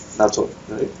counter you. That's all,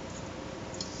 right?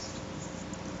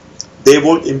 They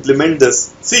won't implement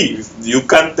this. See, you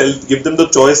can give them the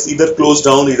choice, either close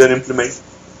down, either implement.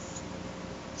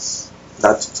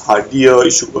 That's hardly an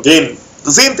issue. Again,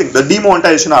 the same thing, the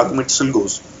demonetization argument still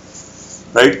goes,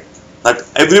 right? That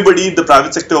everybody in the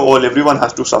private sector, everyone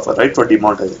has to suffer, right, for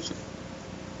demonetization.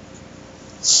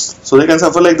 So they can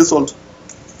suffer like this also.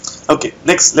 Okay,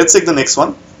 next, let's take the next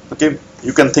one. Okay,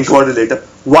 you can think about it later.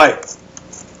 Why?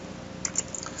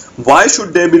 Why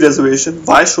should there be reservation?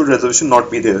 Why should reservation not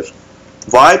be there?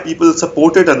 Why people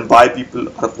support it and why people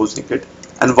are opposing it,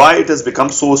 and why it has become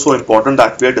so important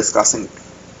that we are discussing it,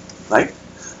 right?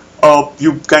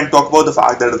 You can talk about the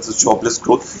fact that it's jobless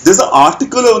growth. There's an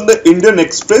article on the Indian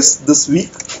Express this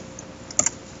week.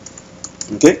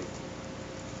 Okay.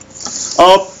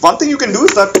 One thing you can do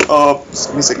is that,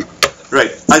 give me a second.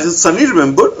 Right, I just suddenly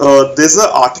remembered, there's an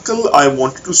article I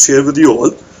wanted to share with you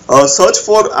all. Search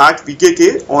for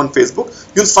 @VKK on Facebook.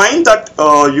 You'll find that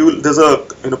there's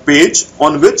a page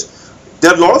on which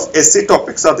there are a lot of essay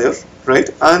topics are there, right?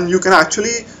 And you can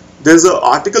actually, there's an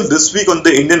article this week on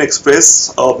the Indian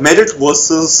Express, merit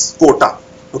versus quota.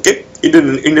 Okay,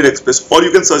 Indian Express, or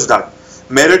you can search that,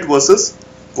 merit versus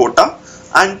quota,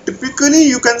 and typically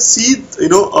you can see,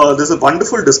 there's a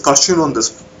wonderful discussion on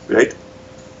this, right?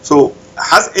 So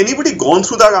has anybody gone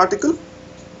through that article?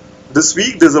 This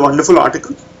week there's a wonderful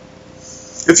article.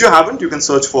 If you haven't, you can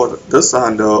search for this,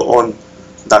 and on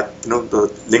that,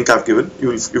 the link I've given,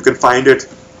 you can find it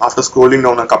after scrolling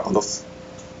down a couple of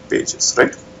pages,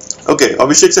 right? Okay,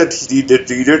 Abhishek said he did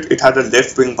read it. It had a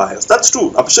left-wing bias. That's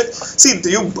true, Abhishek. See,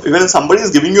 when somebody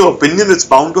is giving you an opinion, it's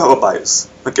bound to have a bias.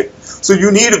 Okay, so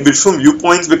you need different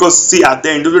viewpoints, because see, at the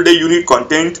end of the day, you need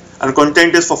content, and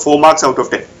content is for 4 marks out of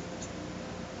 10.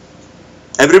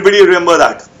 Everybody remember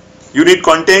that. You need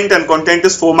content, and content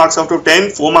is 4 marks out of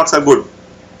 10. 4 marks are good,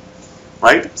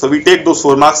 right? So we take those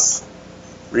 4 marks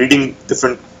reading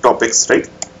different topics, right?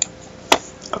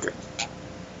 Okay.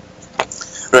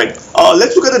 Right.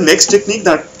 Let's look at the next technique,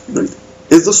 that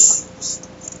is this,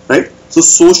 right? So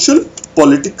social,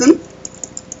 political,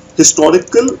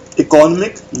 historical,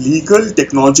 economic, legal,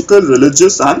 technological,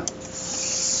 religious, and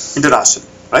international,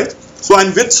 right? So,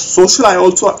 and with social, I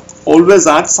also always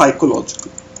add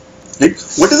psychological. Like,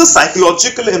 what is the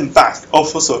psychological impact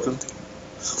of a certain thing?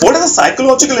 What is the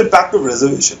psychological impact of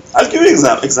reservation? I'll give you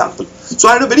an example. So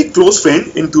I had a very close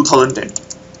friend in 2010,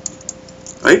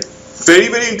 right? Very,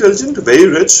 very intelligent, very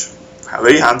rich,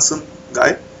 very handsome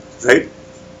guy, right?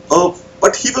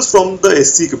 But he was from the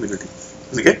SC community,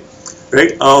 okay?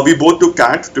 Right? We both took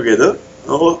CAT together.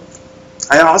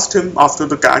 I asked him after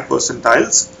the CAT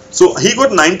percentiles. So he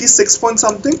got 96 point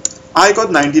something. I got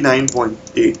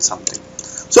 99.8 something.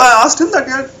 So I asked him that,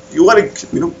 yeah, you are,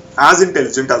 as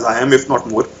intelligent as I am, if not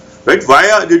more, right?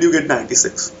 Why did you get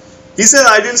 96? He said,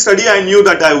 I didn't study. I knew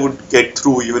that I would get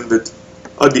through even with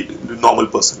a normal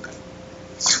percentile.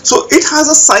 So it has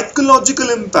a psychological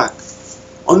impact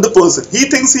on the person. He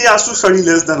thinks he has to study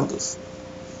less than others.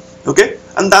 Okay?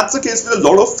 And that's the case with a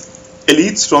lot of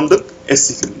elites from the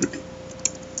SC community.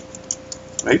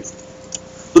 Right?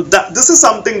 So this is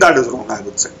something that is wrong, I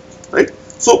would say. Right?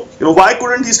 So, why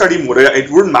couldn't he study more?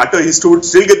 It wouldn't matter. He would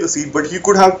still get the seat, but he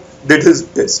could have did his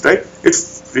best, right? It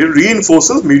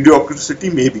reinforces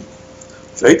mediocrity, maybe,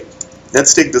 right?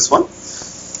 Let's take this one.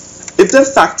 If there are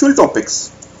factual topics,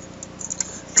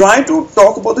 try to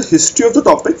talk about the history of the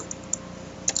topic,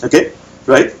 okay,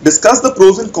 right? Discuss the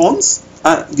pros and cons,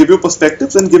 and give your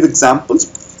perspectives and give examples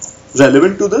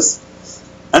relevant to this.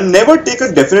 and never take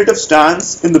a definitive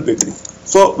stance in the beginning.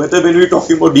 So whether when we're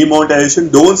talking about demonetization,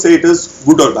 don't say it is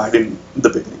good or bad in the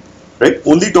beginning, right?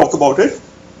 Only talk about it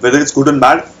whether it's good and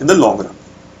bad in the long run.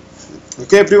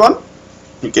 Okay, everyone?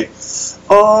 Okay.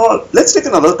 Let's take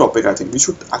another topic. I think we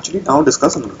should actually now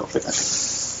discuss another topic. I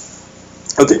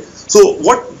think. Okay. So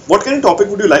what kind of topic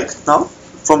would you like now?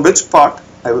 From which part?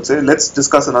 I would say let's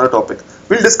discuss another topic.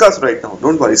 We'll discuss right now.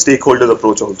 Don't worry. Stakeholders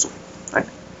approach also. Right.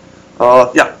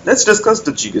 Yeah. Let's discuss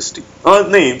the GST.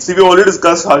 Names. See, we already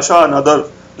discussed Harsha. Another.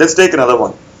 Let's take another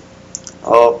one.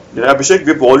 Abhishek,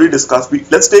 we've already discussed.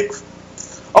 Let's take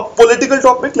a political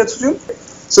topic. Let's assume.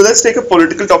 So let's take a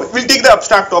political topic. We'll take the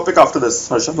abstract topic after this,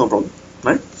 Harsha, no problem.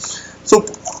 Right? So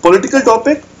political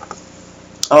topic.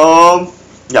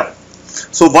 Yeah.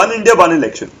 So one India, one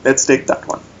election. Let's take that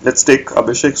one. Let's take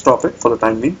Abhishek's topic for the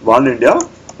time being. One India,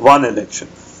 one election.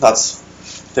 That's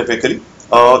typically.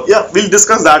 Yeah, we'll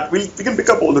discuss that. We can pick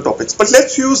up all the topics. But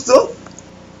let's use the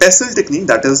PESTLE technique,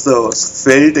 that is the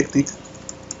sphere technique.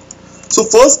 So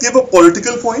first give a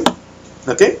political point,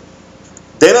 okay,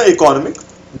 then an economic,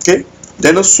 okay,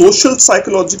 then a social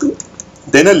psychological,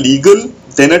 then a legal,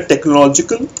 then a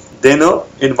technological, then a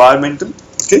environmental,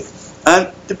 okay,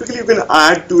 and typically you can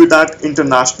add to that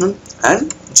international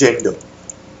and gender.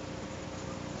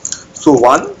 So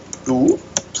 1, 2,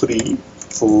 3,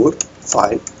 4,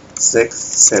 5, 6,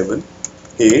 7,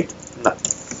 8, 9.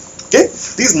 Okay,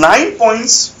 these 9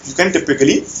 points you can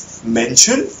typically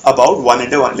mention about one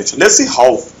India, one election. Let's see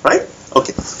how, right?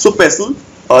 Okay, so PESTLE,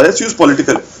 let's use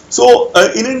political. So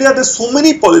in India, there's so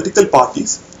many political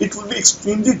parties. It will be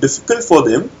extremely difficult for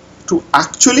them to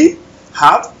actually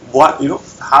have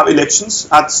have elections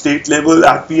at state level,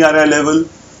 at PRI level,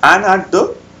 and at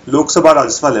the Lok Sabha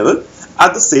Rajya Sabha level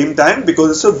at the same time,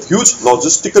 because it's a huge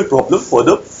logistical problem for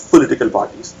the political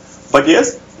parties. But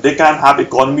yes, they can have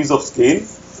economies of scale,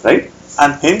 right?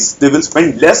 And hence they will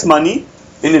spend less money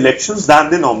in elections than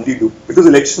they normally do, because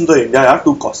elections in India are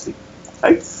too costly,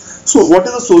 right? So what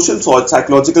is the social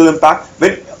psychological impact?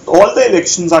 When all the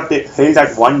elections are held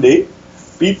at one day,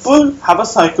 people have a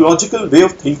psychological way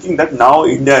of thinking that now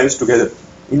India is together.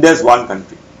 India is one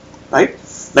country, right?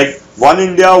 Like one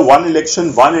India, one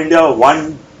election, one India,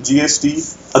 one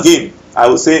GST. Again, I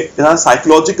would say it has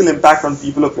psychological impact on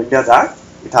people of India that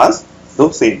it has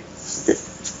the same. Okay,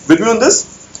 with me on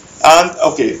this? And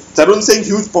okay, Tarun saying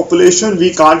huge population,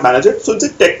 we can't manage it. So it's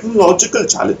a technological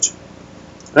challenge,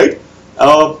 right?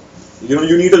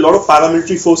 You need a lot of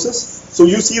paramilitary forces. So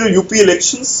you see the UP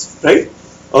elections, right?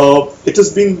 It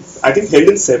has been, I think, held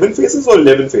in 7 phases or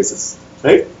 11 phases,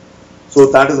 right?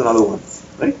 So that is another one,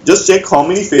 right? Just check how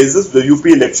many phases the UP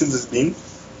elections is being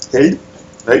held,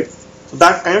 right? So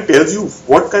that kind of tells you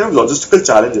what kind of logistical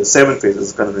challenges 7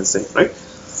 phases kind of saying, right?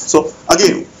 So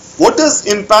again, what does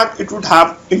impact it would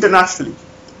have internationally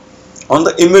on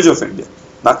the image of India?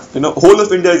 That whole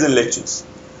of India is in elections,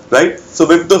 right?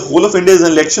 So if the whole of India is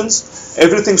in elections,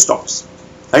 everything stops,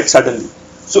 right? Suddenly.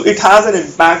 So it has an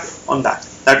impact on that.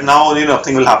 That now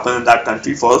nothing will happen in that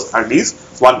country for at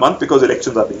least 1 month because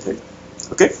elections are being held.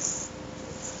 Okay.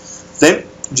 Then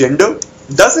gender,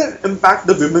 does it impact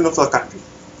the women of our country?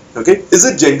 Okay. Is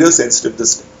it gender sensitive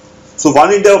this time? So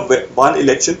one India, one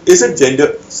election, is it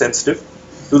gender sensitive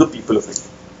to the people of India,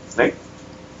 right?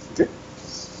 Okay.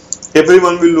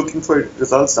 Everyone will looking for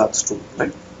results, that's true,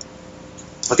 right?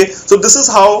 Okay, so this is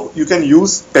how you can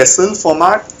use PESTLE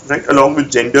format, right, along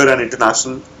with gender and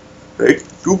international, right,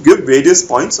 to give various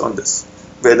points on this,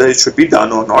 whether it should be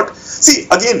done or not. See,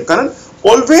 again, Karan,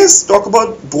 always talk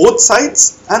about both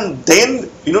sides and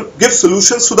then, give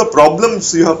solutions to the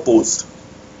problems you have posed.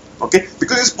 Okay,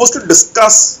 because you're supposed to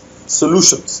discuss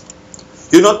solutions.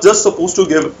 You're not just supposed to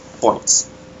give points.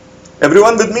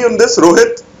 Everyone with me on this?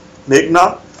 Rohit,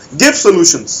 Meghna, give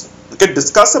solutions. Okay,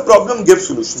 discuss a problem, give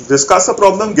solution. Discuss a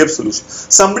problem, give solution.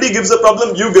 Somebody gives a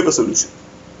problem, you give a solution.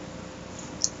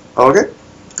 Okay,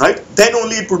 right? Then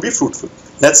only it would be fruitful.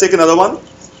 Let's take another one.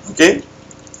 Okay,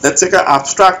 let's take an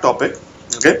abstract topic.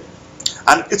 Okay,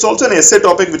 and it's also an essay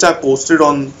topic which I posted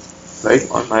on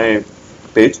my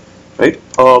page. Right.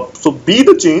 So be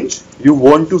the change you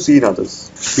want to see in others.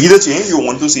 Be the change you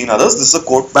want to see in others. This is a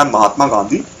quote by Mahatma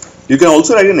Gandhi. You can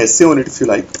also write an essay on it if you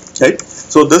like. Right.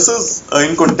 So this is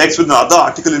in context with another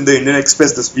article in the Indian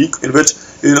Express this week, in which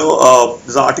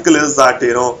this article is that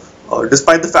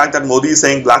despite the fact that Modi is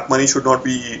saying black money should not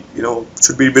be will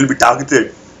be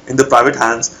targeted in the private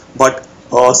hands, but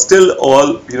still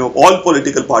all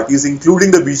political parties, including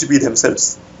the BJP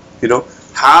themselves,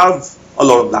 have a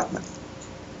lot of black money,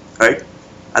 right?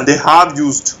 And they have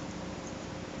used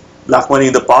black money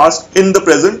in the past, in the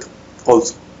present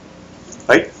also,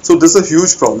 right? So this is a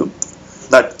huge problem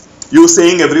that you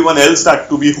saying everyone else that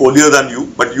to be holier than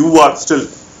you, but you are still,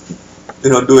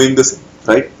 doing the same,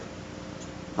 right?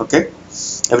 Okay,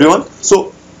 everyone.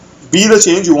 So be the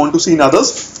change you want to see in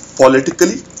others,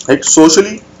 politically, right?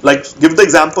 Socially, like give the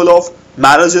example of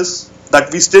marriages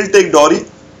that we still take dowry,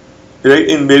 right,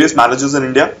 in various marriages in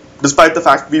India, despite the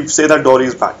fact we say that dowry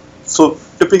is bad. So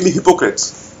typically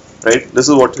hypocrites, right? This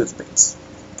is what it means.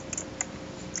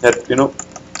 That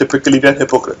typically we are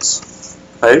hypocrites,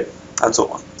 right, and so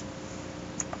on.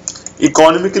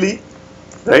 Economically,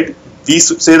 right, we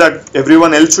say that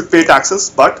everyone else should pay taxes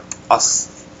but us,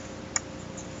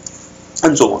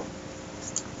 and so on,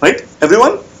 right?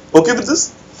 Everyone okay with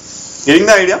this? Getting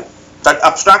the idea that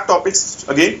abstract topics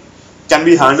again can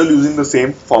be handled using the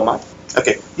same format.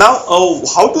 Okay, now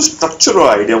how to structure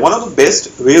an idea? One of the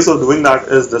best ways of doing that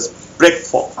is this break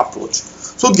form approach.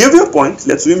 So give your point.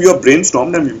 Let's assume you have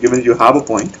brainstormed and you have a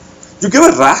point. You give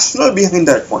a rationale behind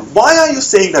that point. Why are you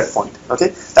saying that point? Okay,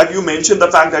 that you mentioned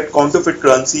the fact that counterfeit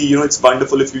currency, it's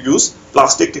wonderful if you use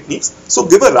plastic techniques. So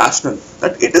give a rationale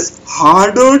that it is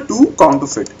harder to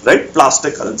counterfeit, right?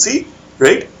 Plastic currency,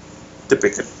 right?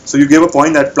 Typical. So you give a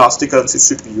point that plastic currency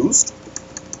should be used,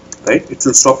 right? It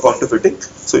will stop counterfeiting.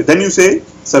 So then you say,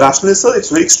 so rationale is, sir, it's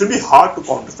very extremely hard to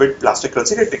counterfeit plastic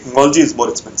currency. The technology is more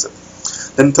expensive.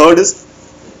 Then third is,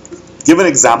 give an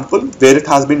example where it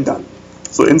has been done.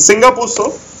 So in Singapore, sir,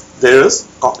 there is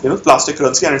plastic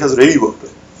currency and it has really worked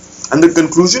well. And the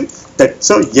conclusion that,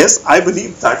 sir, yes, I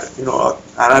believe that and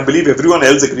I believe everyone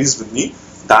else agrees with me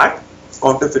that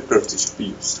counterfeit currency should be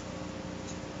used.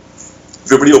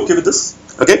 Everybody okay with this?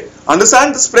 Okay.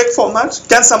 Understand this break format?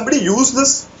 Can somebody use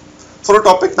this for a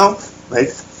topic now?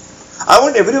 Right. I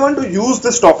want everyone to use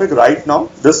this topic right now.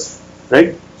 This,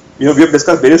 right? We have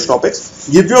discussed various topics.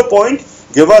 Give your point.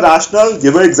 Give a rationale,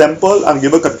 give an example, and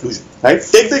give a conclusion. Right?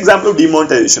 Take the example of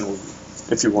demonetization only,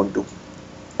 if you want to.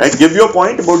 Right? Give your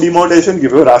point about demonetization,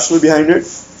 give a rationale behind it,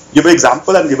 give an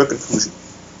example, and give a conclusion.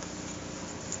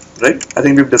 Right? I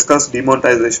think we've discussed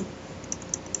demonetization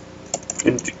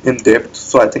in depth.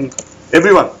 So I think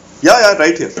everyone,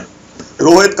 right here.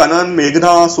 Rohit, Kanan,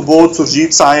 Meghna, Subodh,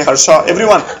 Surjit, Sai, Harsha,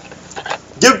 everyone,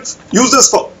 use this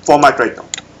format right now.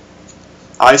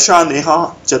 Aisha,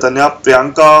 Neha, Chaitanya,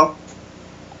 Priyanka,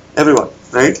 everyone,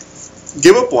 right?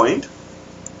 Give a point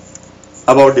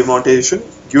about demonetization,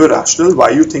 give a rationale why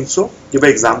you think so, give an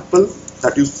example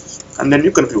and then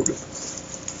you conclude it.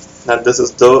 That this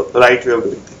is the right way of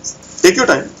doing things. Take your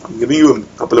time. I'm giving you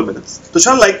a couple of minutes. So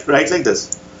shall write like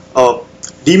this.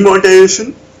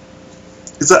 Demonetization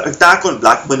is an attack on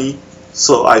black money,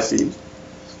 so I feel.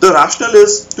 The rationale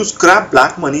is to scrap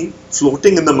black money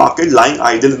floating in the market, lying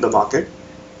idle in the market.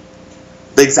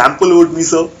 The example would be,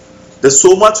 sir, there's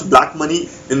so much black money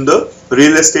in the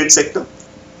real estate sector.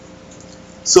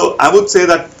 So I would say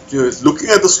that looking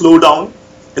at the slowdown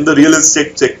in the real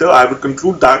estate sector, I would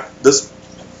conclude that this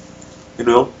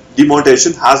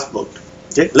demonetization has worked.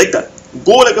 Okay, like that.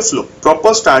 Go like a flow.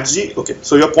 Proper strategy. Okay,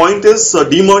 so your point is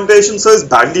demonetization, sir, is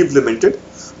badly implemented.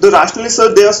 The rationale is,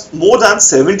 sir, there are more than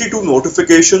 72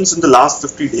 notifications in the last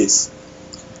 50 days.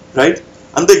 Right?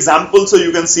 And the example, so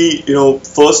you can see,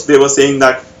 first they were saying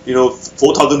that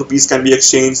 4,000 rupees can be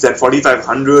exchanged, then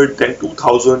 4,500, then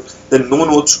 2,000, then no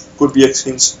notes could be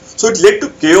exchanged. So it led to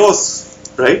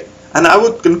chaos, right? And I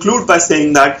would conclude by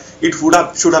saying that it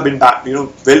should have been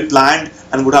well planned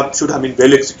and should have been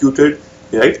well executed,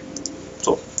 right?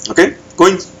 So okay, go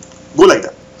like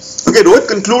that. Okay, Rohit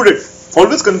concluded.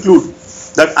 Always conclude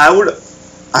that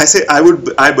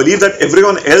I believe that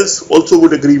everyone else also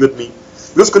would agree with me,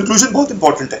 because conclusion is very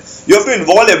important. You have to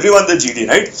involve everyone in the GD,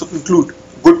 right? So conclude.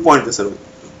 Good point, Mr. Rohit.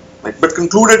 Right? But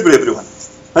conclude it with everyone,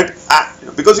 right?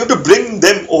 Because you have to bring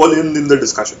them all in the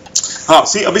discussion.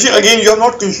 See, Abhishek, again, you have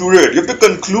not concluded. You have to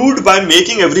conclude by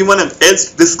making everyone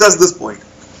else discuss this point.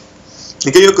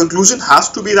 Okay, your conclusion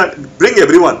has to be that bring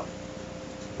everyone,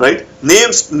 right?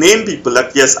 Name people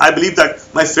that yes, I believe that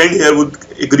my friend here would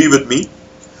agree with me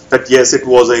that yes, it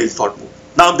was a ill-thought move.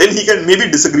 Now, then he can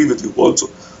maybe disagree with you also,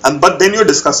 but then you're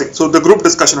discussing. So the group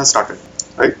discussion has started,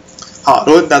 right?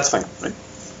 Rohit, that's fine, right?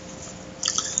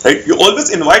 Right? You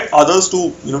always invite others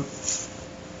to your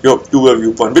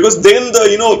viewpoint, because then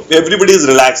everybody is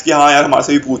relaxed. कि हाँ यार हमारे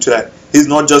से भी पूछ रहा है. He's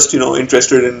not just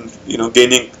interested in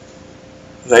gaining,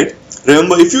 right?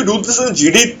 Remember, if you do this in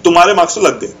GD, तुम्हारे marks तो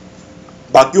लग गए,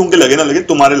 बाकियों के लगे ना लगे,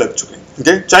 तुम्हारे लग चुके हैं.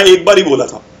 Okay? चाहे एक बार ही बोला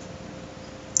था,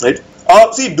 right?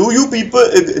 See, do you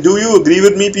agree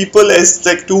with me? People is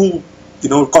like too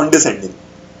condescending.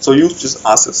 So you just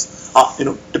ask us.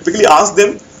 Typically ask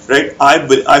them, right?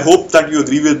 I hope that you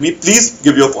agree with me. Please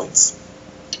give your points,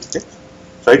 okay?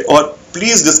 Right? Or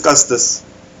please discuss this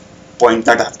point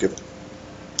that I have given.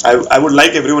 I would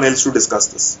like everyone else to discuss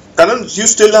this. Karan, you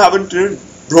still haven't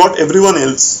brought everyone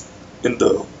else in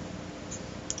the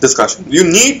discussion. You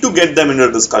need to get them in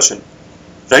a discussion,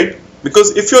 right?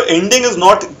 Because if your ending is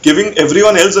not giving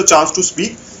everyone else a chance to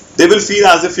speak, they will feel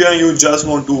as if you just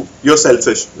want to, you're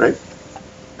selfish, right?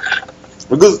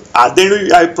 Because at the end of the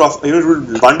day, it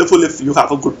would be wonderful if you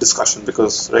have a good discussion,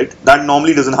 because, right, that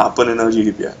normally doesn't happen in a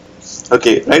GDPI.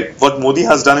 Okay, right? What Modi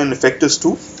has done in effect is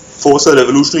to force a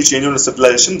revolutionary change on a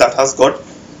civilization that has got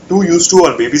too used to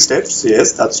on baby steps.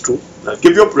 Yes, that's true.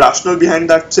 Give your rationale behind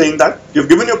that, saying that you've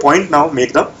given your point, now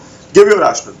make them. Give your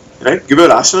rationale, right? Give your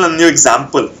rationale and your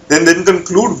example. Then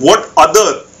conclude what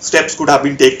other steps could have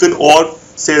been taken, or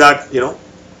say that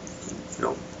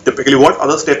typically what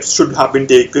other steps should have been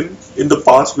taken in the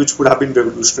past which would have been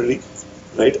revolutionary,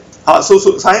 right? So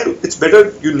it's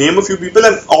better you name a few people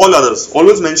and all others.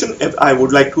 Always mention, I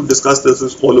would like to discuss this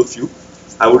with all of you.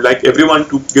 I would like everyone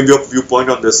to give your viewpoint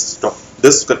on this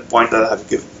point that I have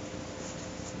given.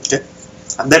 Okay,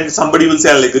 and then somebody will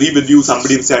say I'll agree with you,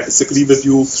 somebody will say I disagree with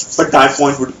you, but that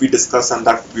point would be discussed, and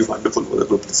that would be wonderful for the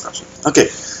group discussion. Okay,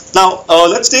 now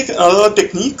let's take another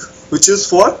technique which is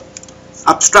for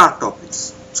abstract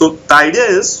topics. So the idea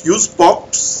is use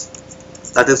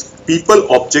POPs, that is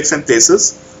people, objects and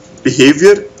places,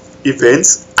 behavior,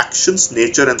 events, actions,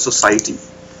 nature and society,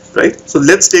 right? So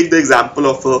let's take the example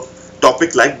of a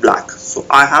topic like black. So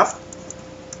I have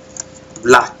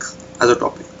black as a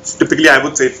topic. So typically I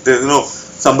would say,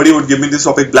 somebody would give me this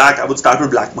topic black, I would start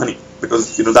with black money,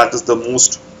 because that is the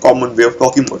most common way of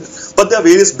talking about it. But there are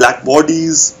various black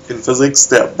bodies in physics,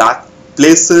 there are black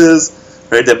places,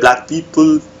 right? There are black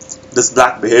people, there's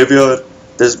black behavior,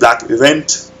 there's black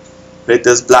event, right?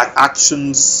 There's black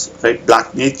actions, right?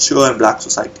 Black nature and black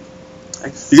society,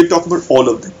 right? You can talk about all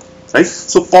of them, right?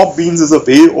 So pop beans is a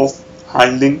way of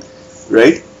handling,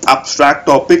 right, abstract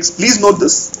topics. Please note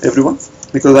this, everyone,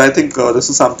 because I think this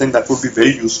is something that would be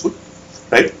very useful,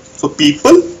 right? So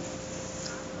people,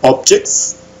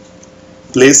 objects,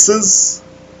 places,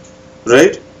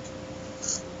 right?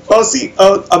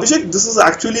 Abhishek, this is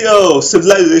actually a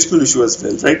civilizational issue as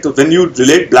well, right? So when you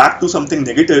relate black to something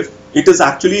negative, it is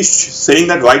actually saying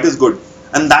that white is good,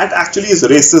 and that actually is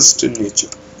racist in nature,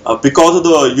 because of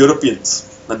the Europeans.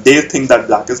 They think that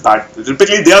black is bad.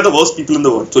 Typically, they are the worst people in the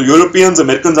world. So Europeans,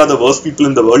 Americans are the worst people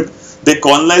in the world. They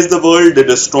colonized the world, they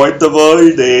destroyed the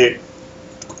world, they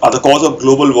are the cause of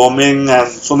global warming and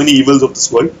so many evils of this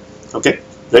world. Okay,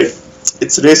 right?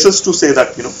 It's racist to say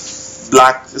that,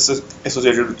 black is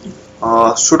associated with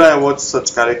evil. Should I watch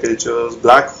such caricatures?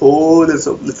 Black hole is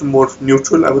a little more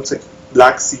neutral, I would say.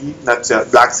 Black Sea, Black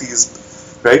Sea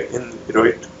is right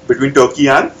between Turkey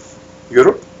and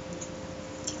Europe,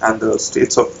 and the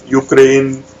states of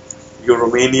Ukraine,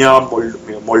 Romania,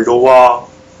 Moldova,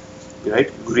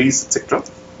 right, Greece, etc.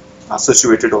 are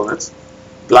situated on it.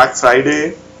 Black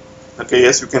Friday, okay,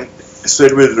 yes, you can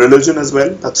associate with religion as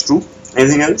well. That's true.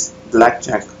 Anything else?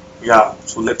 Blackjack. Yeah,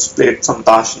 so let's play some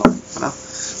tash now.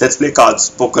 Let's play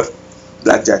cards, poker,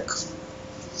 blackjack.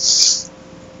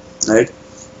 Right?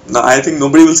 Now I think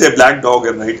nobody will say black dog,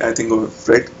 right? I think,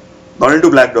 right? Not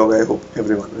into black dog, I hope,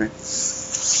 everyone, right?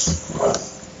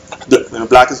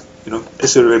 Black is,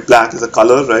 black is a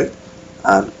color, right?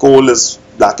 And coal is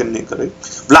black in nature, right?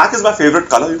 Black is my favorite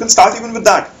color. You can start even with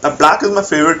that. Now, black is my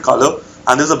favorite color,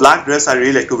 and there's a black dress I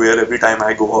really like to wear every time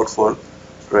I go out for,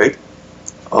 right,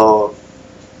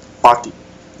 party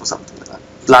or something like that.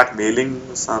 Black mailing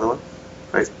is another one,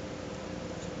 right?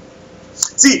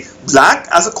 See, black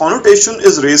as a connotation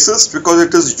is racist because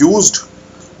it is used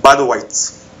by the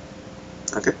whites.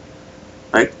 Okay,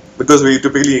 right? Because we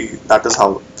typically, that is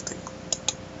how we think.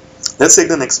 Let's take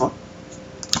the next one.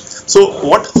 So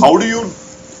how do you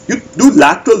do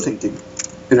lateral thinking,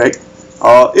 right?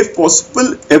 If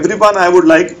possible, everyone, I would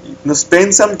like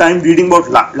spend some time reading about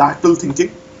lateral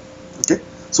thinking. Okay,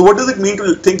 so what does it mean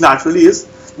to think laterally is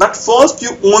that first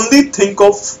you only think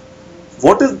of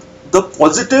what is the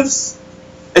positives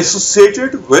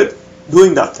associated with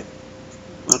doing that thing.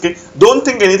 Okay, don't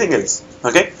think anything else.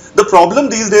 Okay, the problem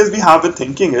these days we have with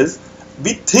thinking is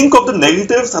we think of the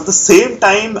negatives at the same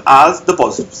time as the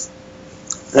positives,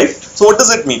 right? So what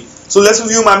does it mean? So let's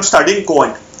assume I'm studying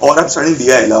quant, or I'm studying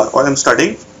DILR, or I'm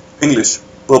studying English,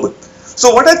 verbal.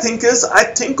 So what I think is, I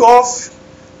think of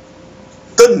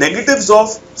the negatives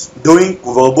of doing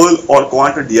verbal or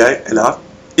quant or DILR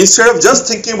instead of just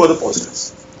thinking about the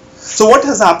positives. So what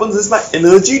has happened is my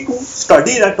energy to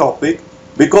study that topic,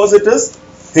 because it is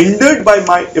hindered by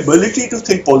my ability to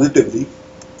think positively,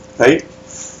 right?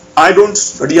 I don't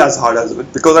study as hard as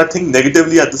it because I think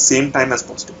negatively at the same time as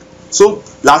positive. So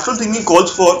lateral thinking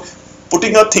calls for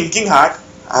putting a thinking hat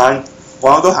and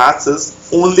one of the hacks is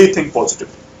only think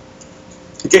positively.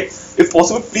 Okay, if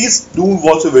possible, please do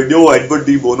watch a video. Edward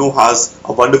D. Bono has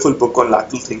a wonderful book on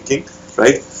lateral thinking,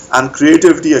 right? And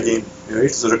creativity again, right,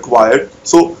 is required.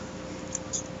 So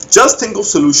just think of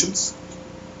solutions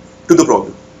to the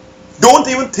problem. Don't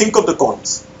even think of the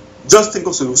cons. Just think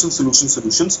of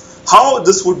solutions. How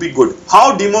this would be good.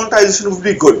 How demonetization would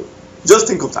be good. Just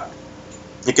think of that.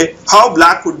 Okay, how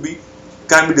black can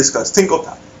be discussed. Think of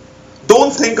that.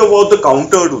 Don't think about the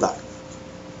counter to that.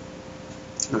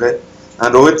 Okay.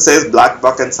 And Rohit says Black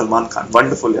Buck and Salman Khan.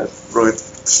 Wonderful, yeah,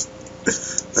 Rohit.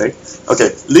 Right? Okay.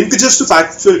 Linkages to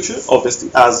fact fiction,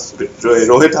 obviously, as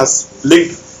Rohit has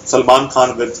linked Salman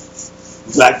Khan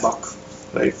with Black Buck.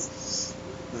 Right?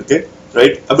 Okay.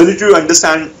 Right? Ability to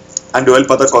understand and develop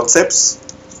other concepts.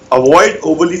 Avoid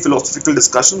overly philosophical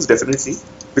discussions, definitely.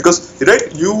 Because,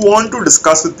 right, you want to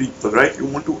discuss with people, right? You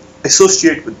want to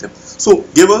associate with them. So,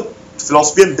 give a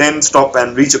philosophy and then stop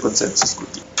and reach a consensus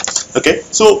quickly. Okay,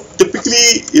 so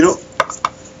typically,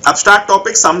 abstract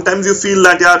topics, sometimes you feel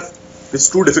that, yeah, it's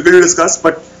too difficult to discuss,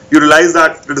 but you realize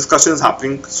that the discussion is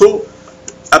happening. So,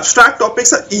 abstract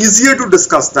topics are easier to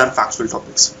discuss than factual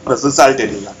topics. This I'll tell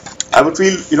you that. I would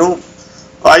feel,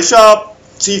 Aisha,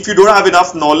 see, if you don't have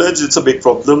enough knowledge, it's a big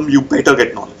problem. You better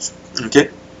get knowledge. Okay,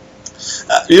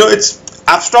 it's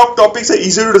abstract topics are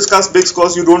easier to discuss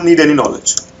because you don't need any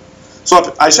knowledge. So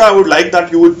Aisha, I would like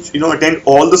that you would attend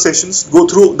all the sessions, go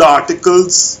through the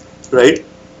articles, right,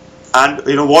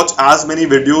 and watch as many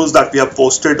videos that we have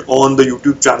posted on the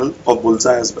YouTube channel of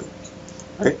Bullseye as well,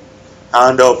 right,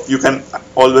 and you can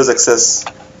always access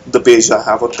the page I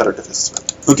have on current affairs as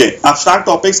well. Okay, abstract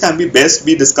topics can be best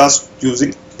be discussed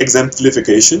using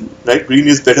exemplification, right? Green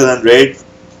is better than red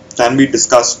can be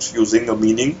discussed using a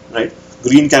meaning, right?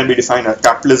 Green can be defined as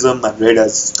capitalism and red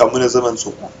as communism and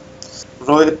so on.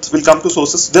 Rohit will come to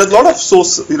sources. There's a lot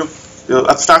of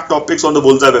abstract topics on the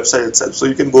Bullseye website itself, so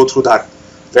you can go through that,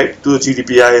 right, to the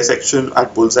GDPI section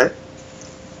at Bullseye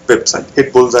website,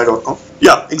 hitbullseye.com.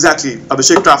 Yeah, exactly.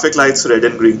 Abhishek, traffic lights, red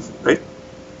and green, right?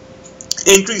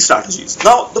 Entry strategies.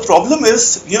 Now, the problem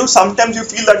is, sometimes you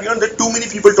feel that, there are too many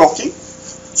people talking,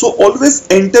 so always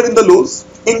enter in the lows,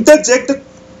 interject the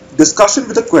discussion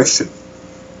with a question.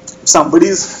 If somebody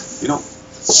is,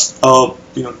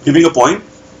 giving a point,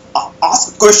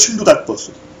 ask a question to that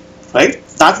person, right?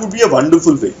 That would be a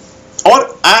wonderful way.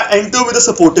 Or enter with a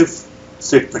supportive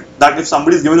statement, that if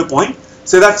somebody is given a point,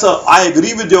 say that, sir, I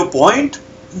agree with your point,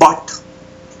 but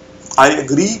I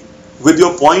agree with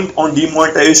your point on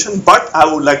demonetization, but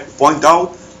I would like to point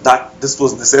out that this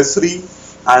was necessary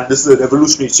and this is a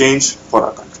revolutionary change for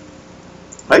our country,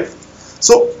 right?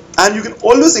 So, and you can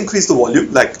always increase the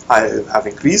volume, like I have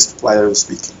increased while I was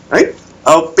speaking, right?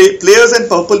 Players and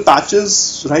purple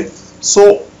patches, right?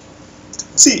 So,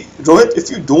 see, Rohit,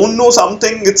 if you don't know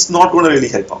something, it's not going to really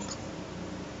help out.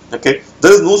 Okay,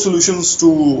 there is no solutions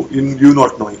to you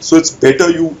not knowing. So it's better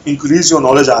you increase your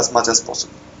knowledge as much as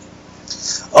possible.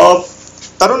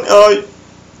 Tarun,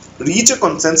 reach a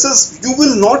consensus. You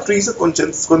will not reach a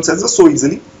consensus so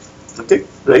easily. Okay,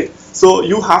 right? So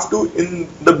you have to, in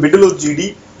the middle of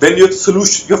GD, when you have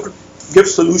solution, you have to give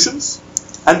solutions,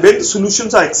 and when the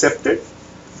solutions are accepted,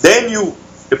 then you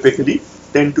typically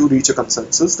tend to reach a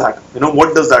consensus that,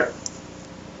 what does that,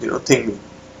 thing mean?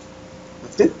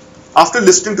 Okay. After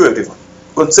listening to everyone,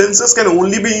 consensus can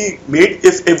only be made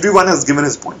if everyone has given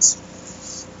his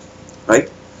points,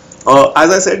 right? As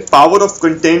I said, power of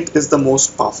content is the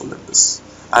most powerful in this,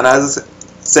 and as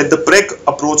I said, the PREC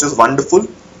approach is wonderful.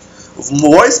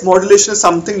 Voice modulation is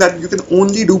something that you can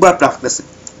only do by practicing.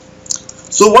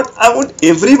 So what I want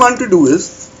everyone to do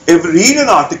is read an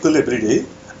article every day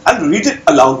and read it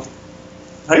aloud,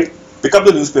 right? Pick up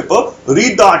the newspaper,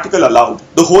 read the article aloud,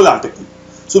 the whole article.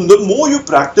 So the more you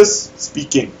practice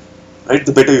speaking, right,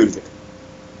 the better you'll get.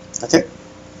 Okay.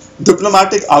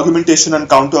 Diplomatic argumentation and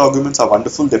counter arguments are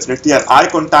wonderful, definitely. And eye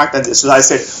contact, and just as I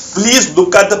said, please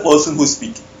look at the person who is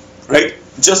speaking, right?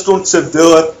 Just don't sit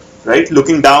there, right,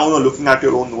 looking down or looking at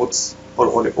your own notes or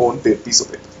on your own piece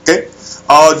of paper. Okay.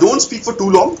 Don't speak for too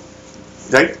long,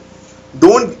 right?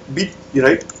 Don't be,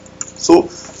 right? So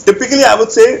typically, I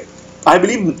would say, I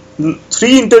believe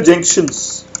 3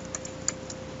 interjections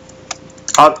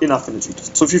are enough in a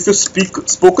GD. So if you've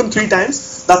spoken 3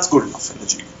 times, that's good enough in a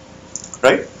GD,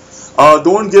 right?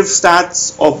 Don't give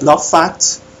stats or bluff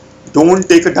facts. Don't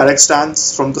take a direct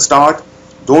stance from the start.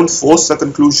 Don't force a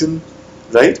conclusion,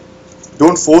 right?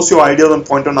 Don't force your ideas and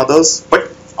point on others,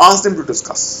 but ask them to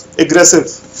discuss. Aggressive.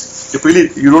 Typically,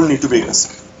 you don't need to be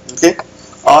aggressive. Okay.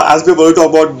 As we were talking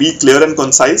about, be clear and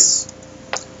concise.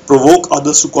 Provoke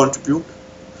others to contribute.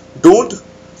 Do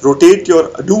rotate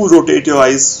your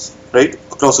eyes right,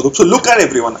 across the group. So look at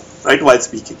everyone, right, while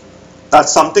speaking.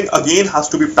 That's something again has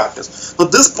to be practiced. Now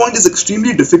this point is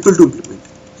extremely difficult to implement.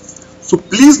 So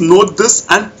please note this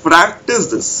and practice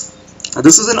this. Now,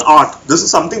 this is an art. This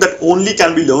is something that only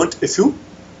can be learned if you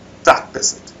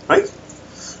practice it, right?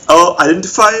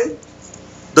 Identify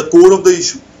the core of the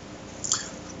issue.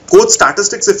 Code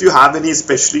statistics, if you have any,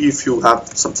 especially if you have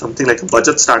something like a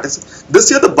budget statistic. This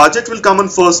year the budget will come on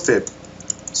 1st Feb.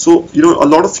 So, you know, a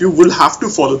lot of you will have to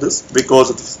follow this because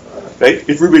of this, right?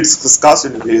 It will be discussed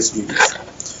in various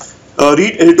videos.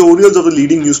 Read editorials of the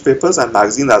leading newspapers and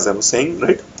magazines, as I was saying,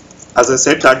 right? As I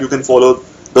said that you can follow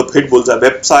the Hitbullseye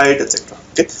website, etc.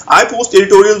 Okay, I post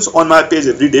editorials on my page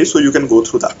every day, so you can go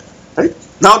through that, right?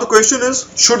 Now the question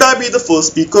is, should I be the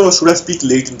first speaker or should I speak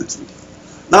late in the GD?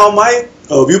 Now my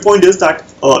viewpoint is that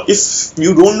if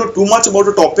you don't know too much about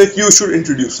a topic, you should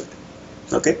introduce it,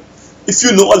 okay? If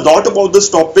you know a lot about this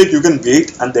topic, you can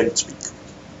wait and then speak,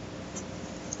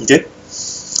 okay?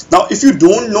 Now if you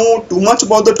don't know too much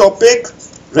about the topic,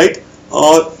 right,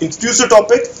 introduce the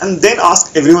topic and then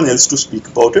ask everyone else to speak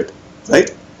about it, right?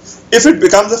 If it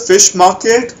becomes a fish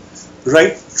market,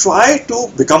 right, try to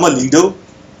become a leader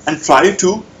and try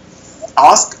to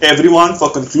ask everyone for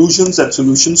conclusions and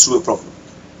solutions to a problem,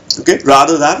 okay,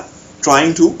 rather than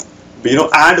trying to, you know,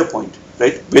 add a point,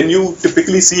 right? When you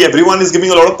typically see everyone is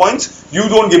giving a lot of points, you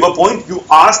don't give a point, you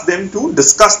ask them to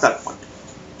discuss that point,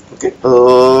 okay?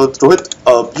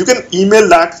 Rohit, you can email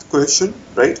that question,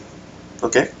 right,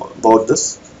 okay, about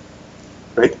this,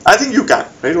 right? I think you can,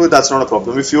 right? Well, that's not a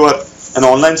problem. If you are an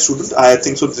online student, I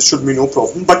think so this should be no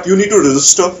problem, but you need to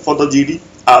register for the GD,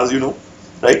 as you know,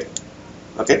 right?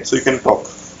 Okay, so you can talk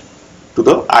to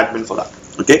the admin for that,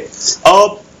 okay?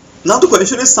 Now the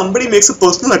question is, somebody makes a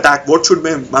personal attack, what should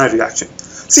be my reaction?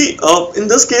 See, in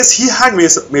this case, he had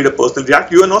made a personal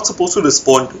react. You are not supposed to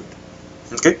respond to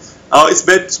it, okay? It's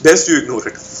best you ignore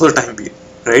it for the time being,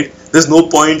 right? There's no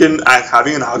point in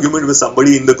having an argument with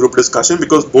somebody in the group discussion,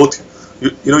 because both,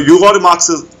 you know, your marks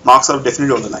are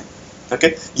definitely on the line,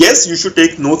 okay? Yes, you should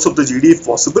take notes of the GD if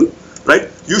possible, right?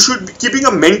 You should be keeping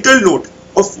a mental note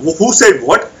of who said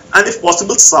what, and if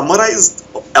possible, summarize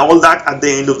all that at the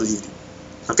end of the GD,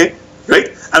 okay, right?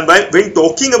 And when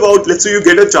talking about, let's say you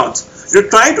get a chance, you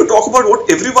try to talk about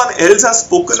what everyone else has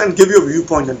spoken and give your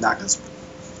viewpoint on that as well.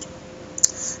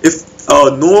 If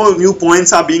no new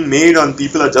points are being made and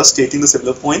people are just stating the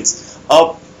similar points,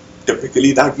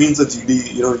 typically that means the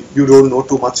GD, you know, you don't know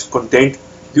too much content,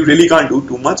 you really can't do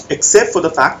too much, except for the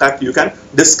fact that you can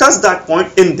discuss that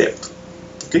point in depth,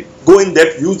 okay? Go in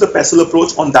depth, use the PESTLE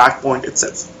approach on that point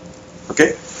itself,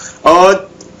 okay?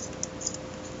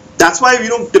 That's why, you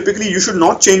know, typically you should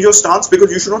not change your stance,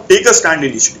 because you should not take a stand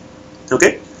initially,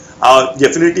 okay?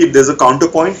 Definitely if there's a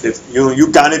counterpoint, if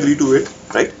you can agree to it,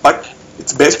 right? But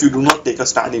it's best you do not take a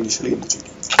stand initially in the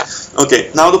GD.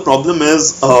 Okay, now the problem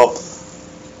is,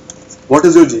 what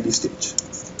is your GD stage?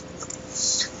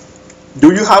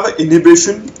 Do you have an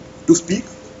inhibition to speak?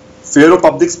 Fear of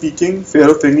public speaking, fear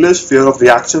of English, fear of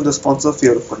reaction response, or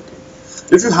fear of content?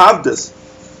 If you have this,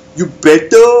 you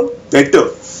better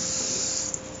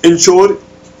ensure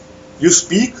you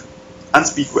speak and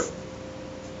speak well,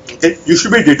 okay? You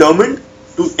should be determined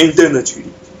to enter in the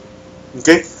GD,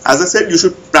 okay? As I said, you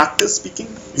should practice speaking,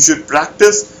 you should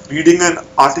practice reading an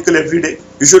article every day,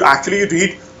 you should actually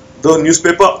read the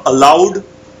newspaper aloud,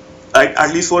 right,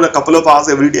 at least for a couple of hours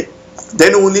every day,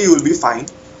 then only you will be fine,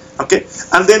 okay?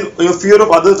 And then fear of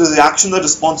others' reaction or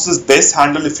response is best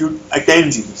handled if you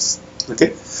attend GDs,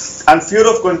 okay? And fear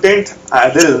of content,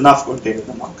 there is enough content in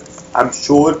the market. I'm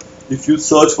sure if you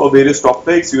search for various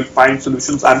topics, you will find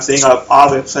solutions. I'm saying our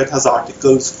website has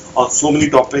articles on so many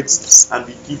topics, and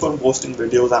we keep on posting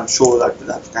videos. I'm sure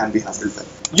that can be handled well.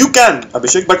 You can,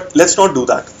 Abhishek, but let's not do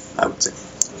that, I would say.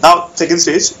 Now, second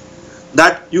stage,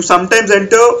 that you sometimes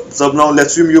enter. So now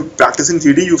let's assume you're practicing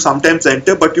GD, you sometimes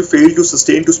enter, but you fail to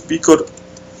sustain to speak or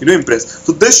impress.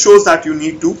 So this shows that you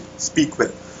need to speak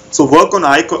well. So work on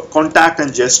eye contact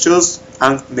and gestures,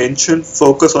 and mention,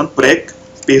 focus on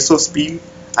pace of speed,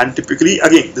 and typically,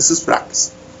 again, this is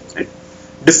practice, right?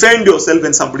 Defend yourself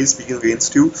when somebody is speaking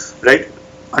against you, right?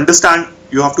 Understand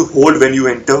you have to hold when you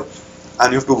enter,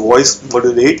 and you have to voice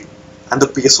modulate, and the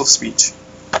pace of speech,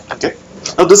 okay?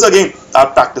 Now this again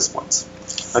are practice points,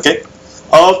 okay?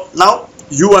 Now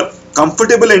you are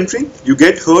comfortable entering, you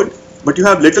get heard, but you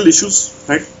have little issues,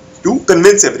 right, to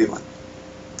convince everyone,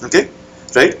 okay,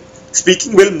 right?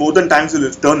 Speaking well more than times will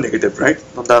turn negative, right?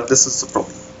 Now this is the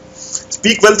problem.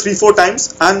 Speak well 3-4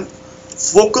 times and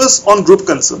focus on group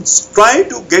concerns. Try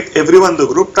to get everyone in the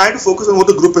group, try to focus on what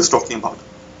the group is talking about,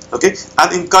 okay?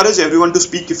 And encourage everyone to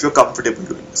speak if you're comfortable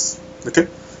doing this, okay?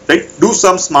 right? Do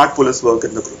some smart police work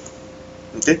in the group.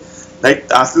 Okay, right?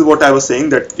 That is what I was saying,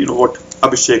 that what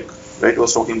Abhishek, right,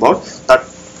 was talking about, that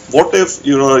what if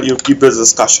you keep this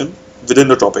discussion within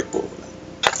the topic pool,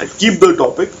 right? Keep the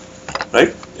topic,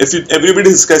 right? If everybody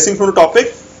is discussing from the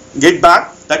topic, get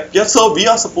back that yes sir, we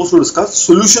are supposed to discuss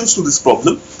solutions to this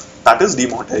problem, that is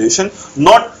demonetization.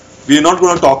 We are not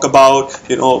going to talk about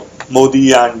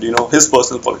Modi and his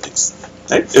personal politics,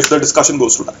 right? If the discussion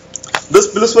goes to that, this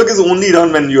police work is only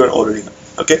done when you are already done.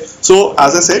 Okay, so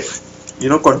as I said,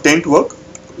 content work,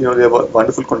 they have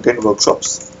wonderful content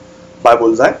workshops by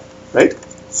Bullseye, right?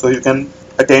 So you can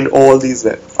attend all these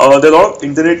there. There are a lot of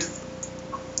internet,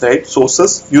 right,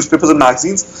 sources, newspapers and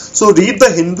magazines. So read the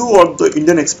Hindu or the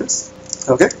Indian Express.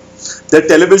 Okay, there are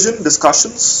television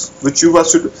discussions which you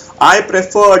must do. I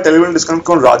prefer a television discussion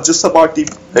called Rajya Sabha TV,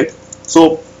 right?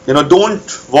 So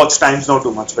don't watch Times Now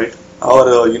too much, right?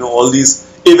 Or all these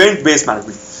event-based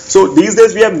management. So these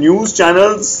days we have news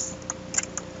channels.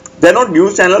 They're not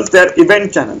news channels, they're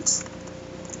event channels.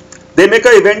 They make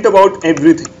an event about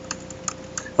everything.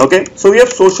 Okay, so we have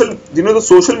the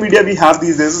social media we have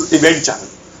these days is event channel.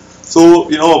 So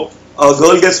a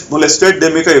girl gets molested,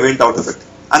 they make an event out of it.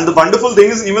 And the wonderful thing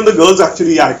is even the girls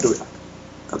actually add to it.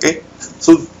 Okay,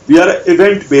 so we are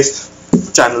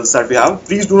event-based channels that we have.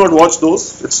 Please do not watch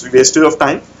those; it's wasted of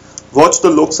time. Watch the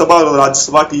Lok Sabha or Rajya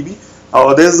Sabha TV.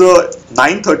 There's a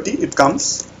 9:30. It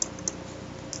comes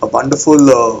a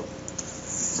wonderful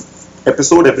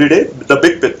episode every day with the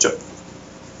big picture.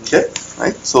 Okay,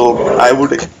 right? So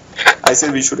I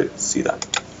say we should see that.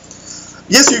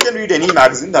 Yes, you can read any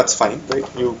magazine. That's fine, right?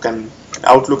 You can.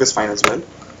 Outlook is fine as well,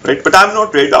 right? But I'm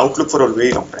not read Outlook for a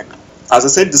very long time now. As I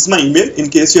said, this is my email. In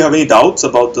case you have any doubts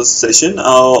about this session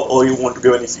or you want to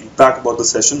give any feedback about the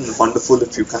session, wonderful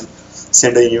if you can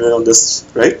send an email on this,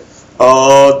 right?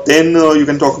 Then you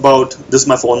can talk about this is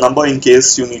my phone number. In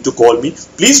case you need to call me,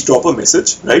 please drop a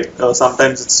message, right?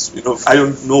 Sometimes it's I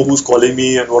don't know who's calling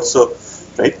me and what's the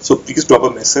right. So please drop a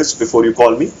message before you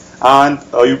call me, and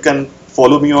you can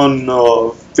follow me on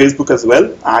Facebook as well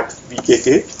at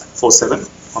VKK47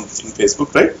 in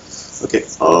Facebook, right? Okay.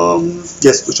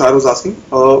 Yes, Tushar was asking.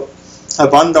 I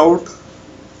have one doubt.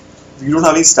 We don't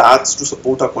have any stats to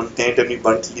support our content, any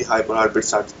monthly hyper-hybrid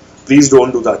stats. Please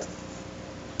don't do that.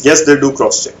 Yes, they do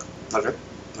cross-check. Okay,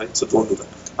 right? So don't do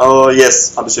that.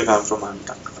 Yes, Abhishek, I'm from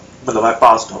Amtrak. But I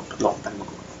passed out a long time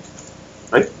ago.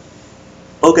 Right?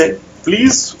 Okay.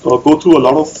 Please go through a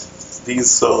lot of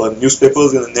these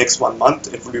newspapers in the next 1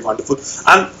 month. It will be wonderful.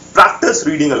 And practice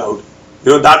reading aloud.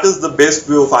 That is the best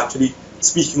way of actually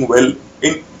speaking well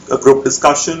in a group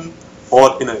discussion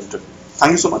or in an interview.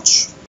 Thank you so much.